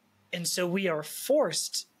 And so we are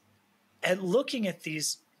forced at looking at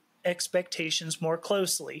these expectations more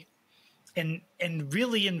closely and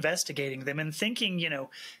really investigating them and thinking,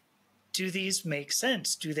 do these make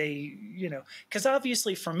sense? Do they, because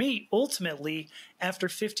obviously for me, ultimately, after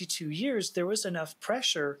 52 years, there was enough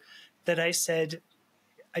pressure that I said,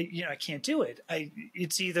 I can't do it.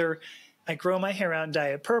 It's either I grow my hair out and dye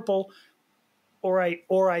it purple or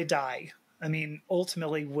I die. I mean,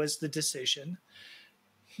 ultimately was the decision.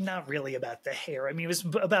 Not really about the hair. I mean, it was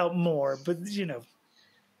about more, but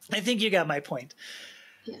I think you got my point.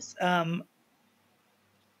 Yes.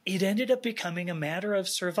 It ended up becoming a matter of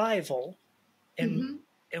survival. And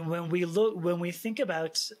when we think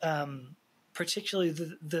about particularly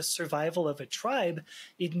the survival of a tribe,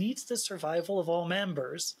 it needs the survival of all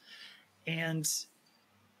members. And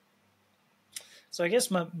so I guess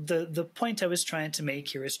the point I was trying to make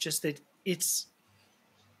here is just that it's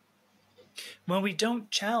when we don't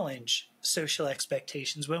challenge social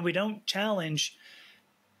expectations, when we don't challenge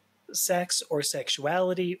sex or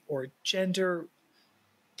sexuality or gender,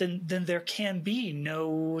 then there can be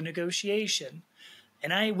no negotiation.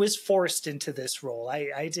 And I was forced into this role.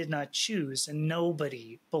 I did not choose, and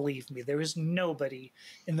nobody believed me. There was nobody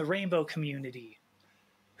in the rainbow community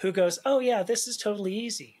who goes, oh, yeah, this is totally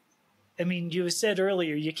easy. I mean, you said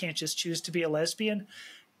earlier you can't just choose to be a lesbian,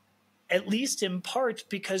 at least in part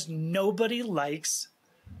because nobody likes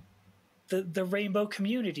the rainbow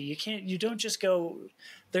community. You don't just go,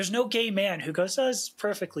 there's no gay man who goes, oh, this is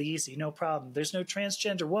perfectly easy, no problem. There's no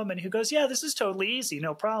transgender woman who goes, yeah, this is totally easy,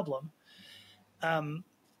 no problem. But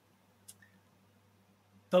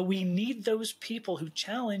we need those people who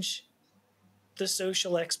challenge the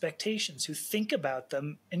social expectations, who think about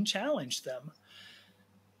them and challenge them.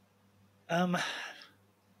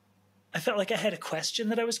 I felt like I had a question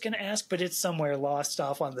that I was going to ask, but it's somewhere lost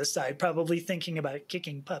off on the side, probably thinking about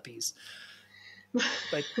kicking puppies.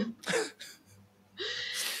 But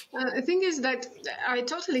the thing is that I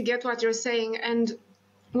totally get what you're saying. And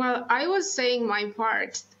while I was saying my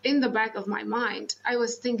part, in the back of my mind, I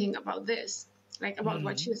was thinking about this, like about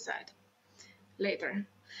what you said later.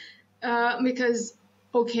 Because,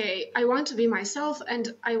 okay, I want to be myself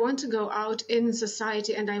and I want to go out in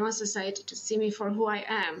society and I want society to see me for who I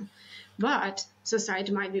am. But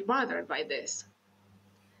society might be bothered by this.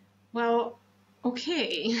 Well,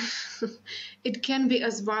 okay, it can be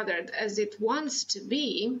as bothered as it wants to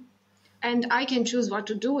be, and I can choose what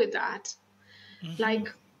to do with that.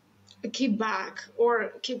 Like, keep back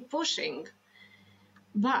or keep pushing.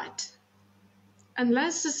 But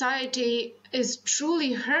unless society is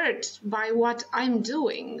truly hurt by what I'm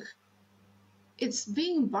doing, it's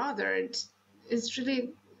being bothered. It's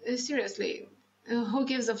really, seriously, who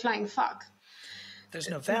gives a flying fuck? There's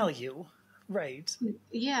no value, right?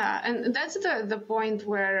 Yeah, and that's the point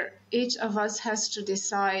where each of us has to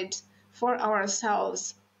decide for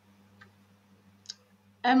ourselves,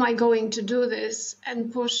 am I going to do this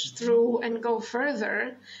and push through and go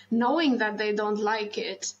further, knowing that they don't like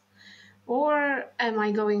it? Or am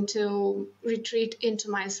I going to retreat into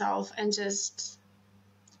myself and just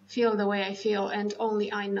feel the way I feel and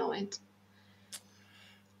only I know it?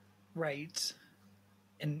 Right.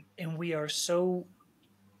 And we are so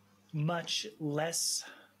much less,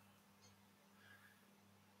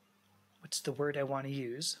 what's the word I want to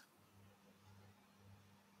use?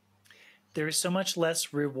 There is so much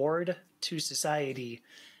less reward to society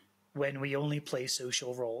when we only play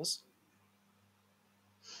social roles.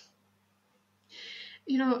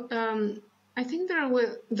 I think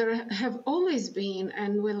there have always been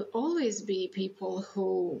and will always be people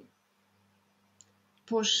who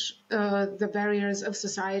push the barriers of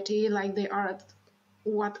society like they are at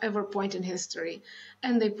whatever point in history,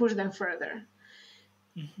 and they push them further.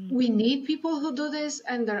 We need people who do this,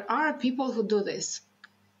 and there are people who do this.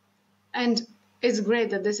 And it's great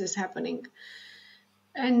that this is happening.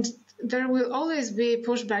 And there will always be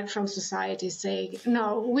pushback from society saying,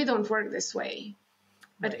 no, we don't work this way.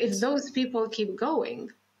 But if those people keep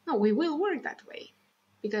going, no, we will work that way.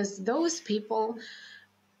 Because those people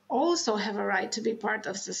also have a right to be part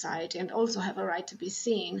of society and also have a right to be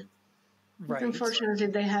seen. Right. But unfortunately,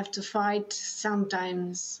 they have to fight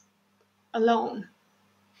sometimes alone.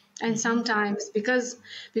 And sometimes because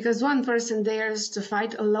one person dares to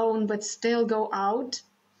fight alone but still go out,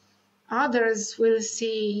 others will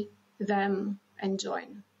see them and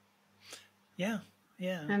join. Yeah,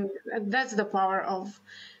 yeah. And that's the power of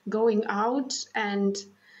going out and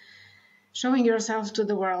showing yourself to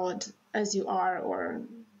the world as you are, or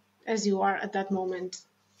as you are at that moment.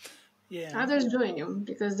 Yeah. Others join you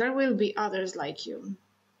because there will be others like you.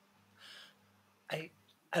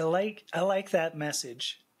 I like that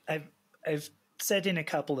message. I've said in a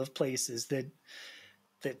couple of places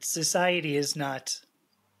that society is not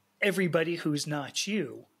everybody who's not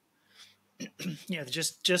you. You know,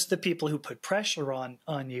 just the people who put pressure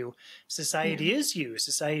on you. Society is you.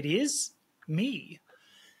 Society is me.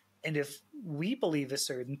 And if we believe a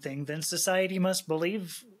certain thing, then society must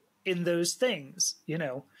believe in those things, you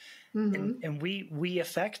know. And we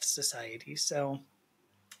affect society. So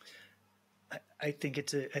I think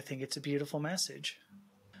it's a beautiful message.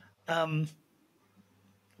 I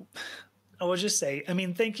will just say, I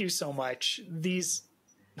mean, thank you so much.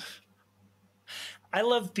 I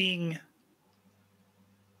love being,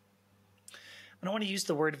 I don't want to use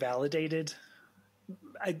the word validated.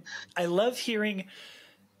 I love hearing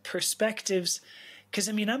perspectives because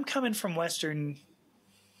I mean, I'm coming from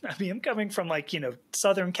I'm coming from like, you know,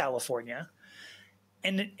 Southern California.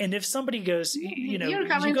 And if somebody goes, you know, you're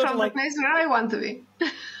coming you go from to like, the place where I want to be.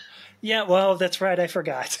 Yeah, well, that's right. I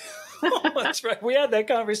forgot. That's right. We had that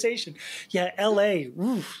conversation. Yeah, LA.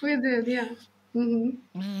 Oof. We did, yeah.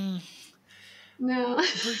 No.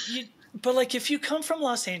 But like if you come from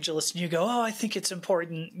Los Angeles and you go, oh, I think it's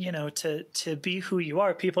important, you know, to be who you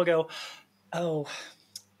are. People go, oh,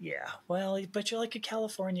 yeah, well, but you're like a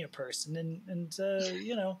California person, and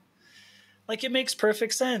you know, like it makes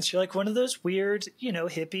perfect sense. You're like one of those weird, you know,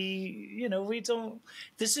 hippie, you know, we don't.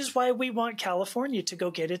 This is why we want California to go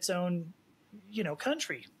get its own, you know,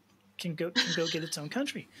 country. Can go get its own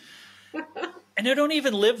country. And I don't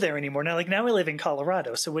even live there anymore now. Like now I live in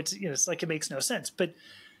Colorado, so it's, you know, it's like it makes no sense. But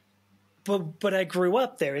I grew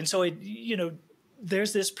up there, and so you know,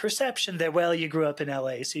 there's this perception that, well, you grew up in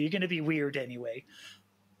LA, so you're going to be weird anyway.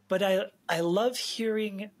 But I love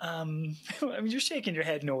hearing. I mean, you're shaking your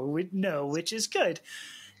head no, which is good.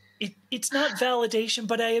 It's not validation,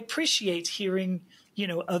 but I appreciate hearing, you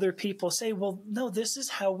know, other people say, well, no, this is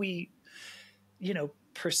how we, you know,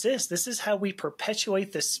 persist. This is how we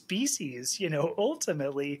perpetuate the species, you know,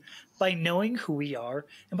 ultimately by knowing who we are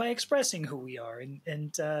and by expressing who we are.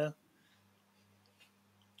 And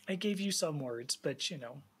I gave you some words, but you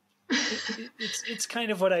know, it's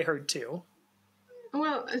kind of what I heard too.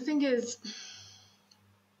 Well, the thing is,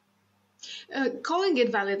 calling it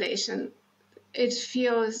validation, it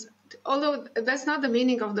feels, although that's not the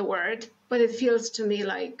meaning of the word, but it feels to me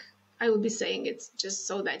like I would be saying it's just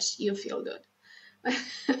so that you feel good.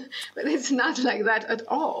 But it's not like that at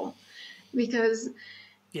all, because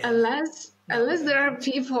unless there are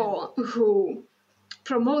people who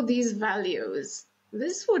promote these values,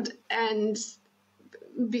 this would end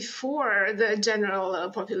before the general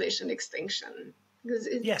population extinction, because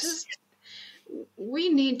it's just we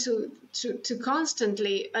need to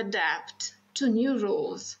constantly adapt to new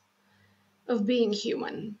rules of being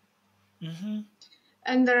human.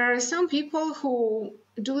 And there are some people who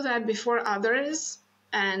do that before others,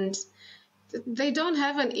 and they don't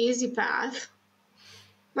have an easy path,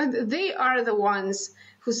 but they are the ones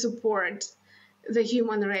who support the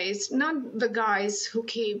human race, not the guys who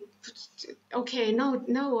keep, okay,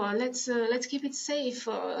 let's keep it safe.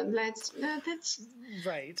 That's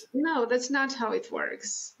right. No, that's not how it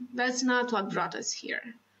works. That's not what brought us here.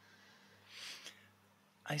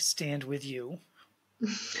 I stand with you.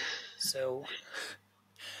 So,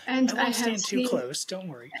 and I won't stand too close. Don't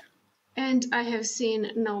worry. And I have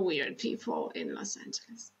seen no weird people in Los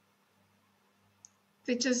Angeles.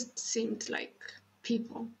 They just seemed like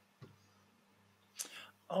people.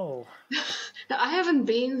 Oh. I haven't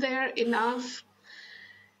been there enough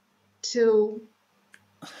to...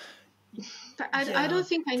 I don't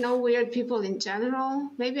think I know weird people in general.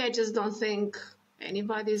 Maybe I just don't think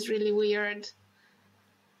anybody's really weird.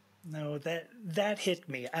 No, that hit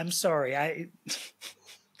me. I'm sorry.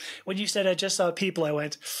 When you said I just saw people, I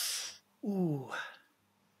went, ooh.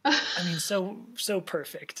 I mean, so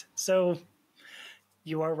perfect. So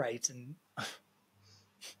you are right. And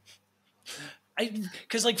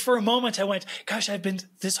because like for a moment I went, gosh, I've been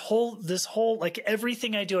this whole like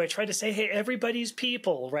everything I do, I try to say, hey, everybody's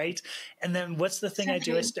people, right? And then what's the thing I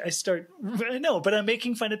do? I start, I know, but I'm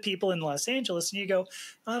making fun of people in Los Angeles, and you go,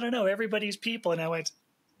 I don't know, everybody's people, and I went,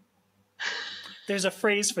 there's a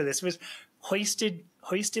phrase for this. It was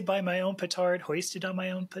hoisted by my own petard, hoisted on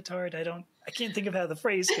my own petard. I can't think of how the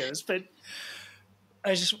phrase goes, but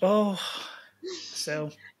I just so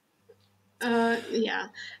yeah.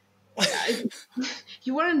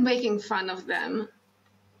 You weren't making fun of them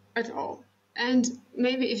at all. And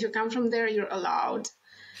maybe if you come from there, you're allowed.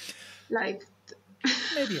 Like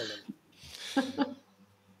maybe a little.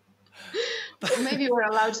 Maybe we're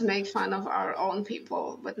allowed to make fun of our own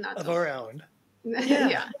people, but not of our own.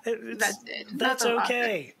 Yeah, that's it. That's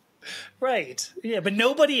okay. Right. Yeah, but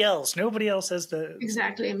nobody else has the...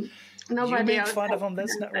 Exactly. Nobody else. You make fun of them,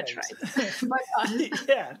 that's not right. But us.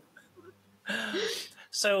 Yeah.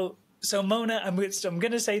 So Mona, I'm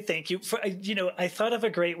going to say thank you. I thought of a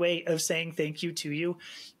great way of saying thank you to you,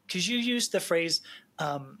 because you used the phrase,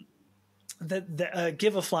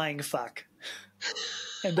 give a flying fuck.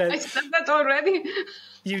 And I said that already.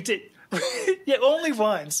 You did. Yeah, only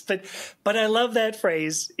once, but I love that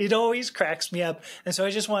phrase. It always cracks me up. And so I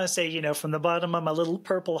just want to say, from the bottom of my little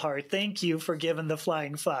purple heart, thank you for giving the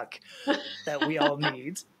flying fuck that we all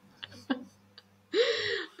need.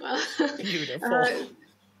 Well, beautiful.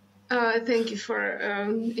 Thank you for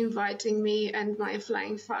inviting me and my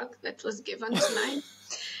flying fuck that was given tonight.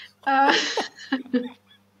 I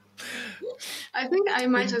think I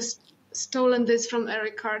might have stolen this from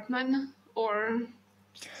Eric Cartman or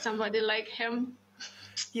somebody like him.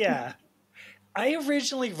 Yeah. I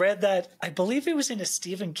originally read that, I believe it was in a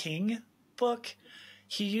Stephen King book.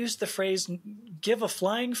 He used the phrase, give a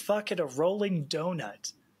flying fuck at a rolling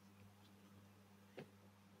donut.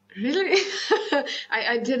 Really?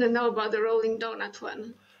 I didn't know about the rolling donut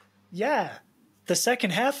one. Yeah. The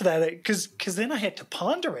second half of that, because then I had to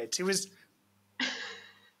ponder it. It was...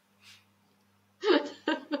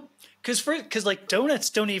 Because like donuts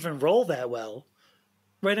don't even roll that well.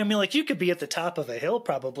 Right? I mean, like you could be at the top of a hill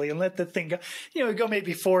probably and let the thing go, go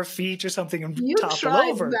maybe 4 feet or something and topple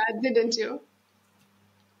over. You tried that, didn't you?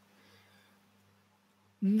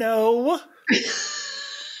 No.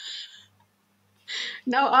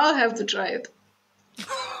 Now I'll have to try it.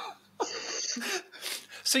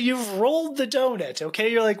 So you've rolled the donut, okay?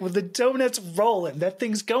 You're like, well, the donut's rolling. That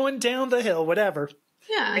thing's going down the hill, whatever.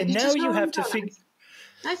 Yeah. And now you have to figure...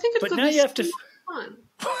 I think it could be fun.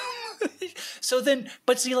 So then,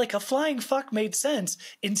 but see, like a flying fuck made sense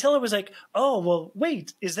until I was like, oh, well,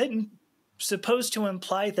 wait, is that supposed to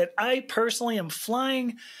imply that I personally am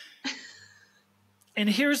flying? And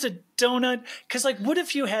here's a donut. Because like, what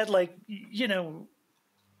if you had like,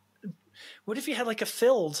 what if you had like a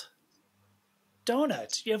filled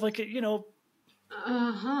donut? You have like a,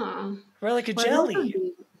 or like a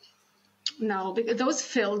jelly. No, because those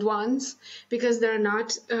filled ones, because they're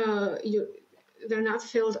not they're not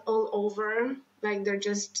filled all over, like they're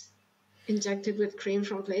just injected with cream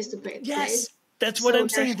from place to place. Yes, that's what I'm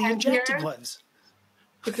saying. The injected ones.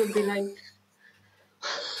 It would be like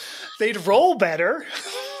they'd roll better.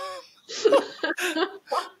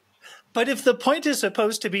 But if the point is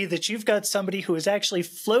supposed to be that you've got somebody who is actually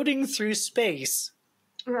floating through space,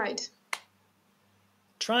 right?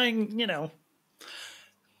 Trying,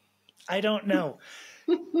 I don't know.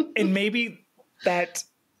 And maybe that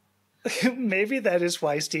is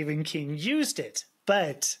why Stephen King used it.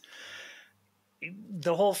 But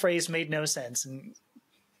the whole phrase made no sense. And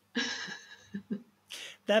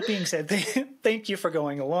that being said, thank you for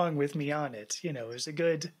going along with me on it. It was a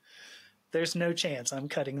good... There's no chance I'm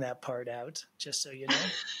cutting that part out, just so you know.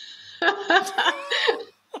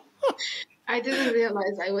 I didn't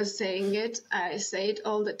realize I was saying it. I say it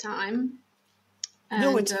all the time. And,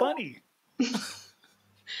 no, it's funny.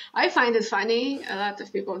 I find it funny. A lot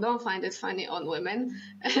of people don't find it funny on women.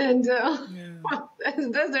 And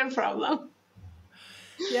that's their problem.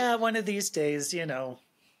 Yeah, one of these days,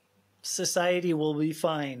 society will be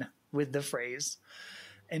fine with the phrase.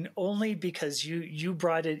 And only because you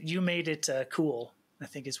brought it, you made it cool, I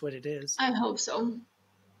think is what it is. I hope so.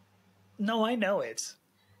 No, I know it.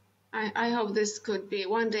 I hope this could be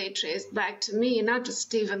one day traced back to me, not to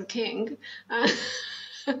Stephen King.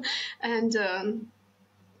 And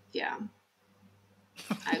yeah,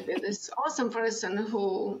 I've been this awesome person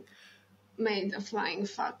who made a flying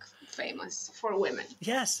fuck famous for women.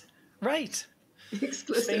 Yes, right.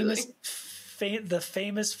 Exclusively. The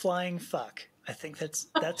famous flying fuck. I think that's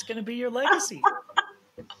going to be your legacy.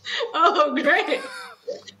 Oh, great.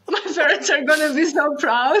 My parents are going to be so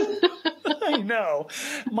proud. I know.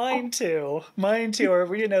 Mine too. Mine too.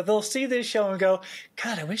 Or, you know, they'll see this show and go,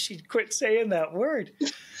 God, I wish she'd quit saying that word.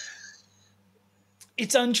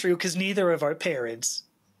 It's untrue because neither of our parents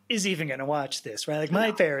is even going to watch this, right? Like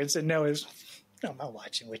my parents and Noah's, no, I'm not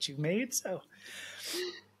watching what you made. So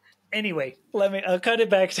anyway, I'll cut it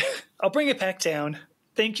back. I'll bring it back down.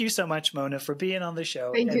 Thank you so much, Mona, for being on the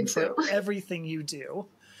show and for everything you do.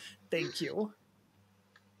 Thank you.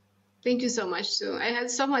 Thank you so much, too. I had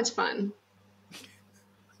so much fun.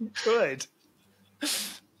 Good.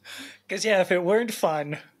 Because, yeah, if it weren't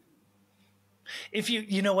fun,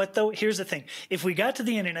 you know what, though? Here's the thing. If we got to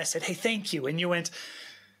the end and I said, hey, thank you, and you went,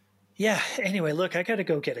 yeah, anyway, look, I got to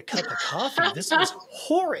go get a cup of coffee. This was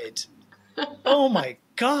horrid. Oh, my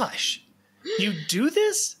gosh. You do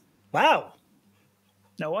this? Wow.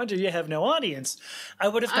 No wonder you have no audience. I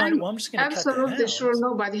would have gone, well, I'm just going to cut that out. Absolutely sure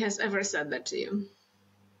nobody has ever said that to you.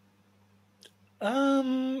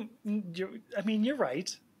 You're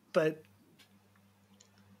right, but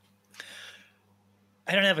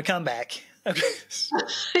I don't have a comeback. Okay.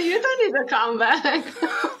 You don't need a comeback.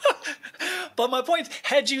 But my point,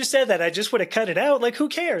 had you said that, I just would have cut it out. Like, who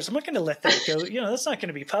cares? I'm not going to let that go. You know, that's not going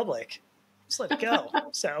to be public. Just let it go.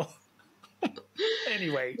 So,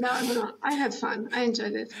 anyway. No. I had fun. I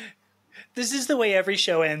enjoyed it. This is the way every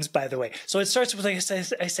show ends, by the way. So it starts with, like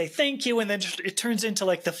I say thank you, and then it turns into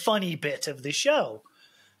like the funny bit of the show.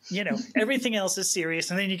 You know, everything else is serious,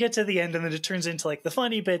 and then you get to the end, and then it turns into like the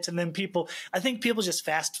funny bit, and then I think people just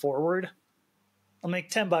fast forward. I'll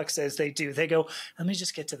make $10 as they do. They go, let me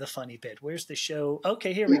just get to the funny bit. Where's the show?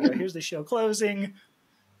 Okay, here we go. Here's the show closing.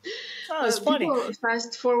 Oh, it's funny. People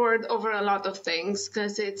fast forward over a lot of things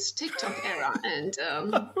because it's TikTok era, and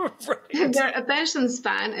right. Their attention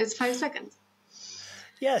span is 5 seconds.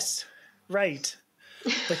 Yes, right.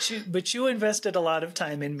 But you invested a lot of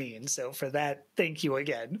time in me, and so for that, thank you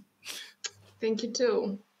again. Thank you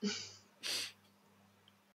too.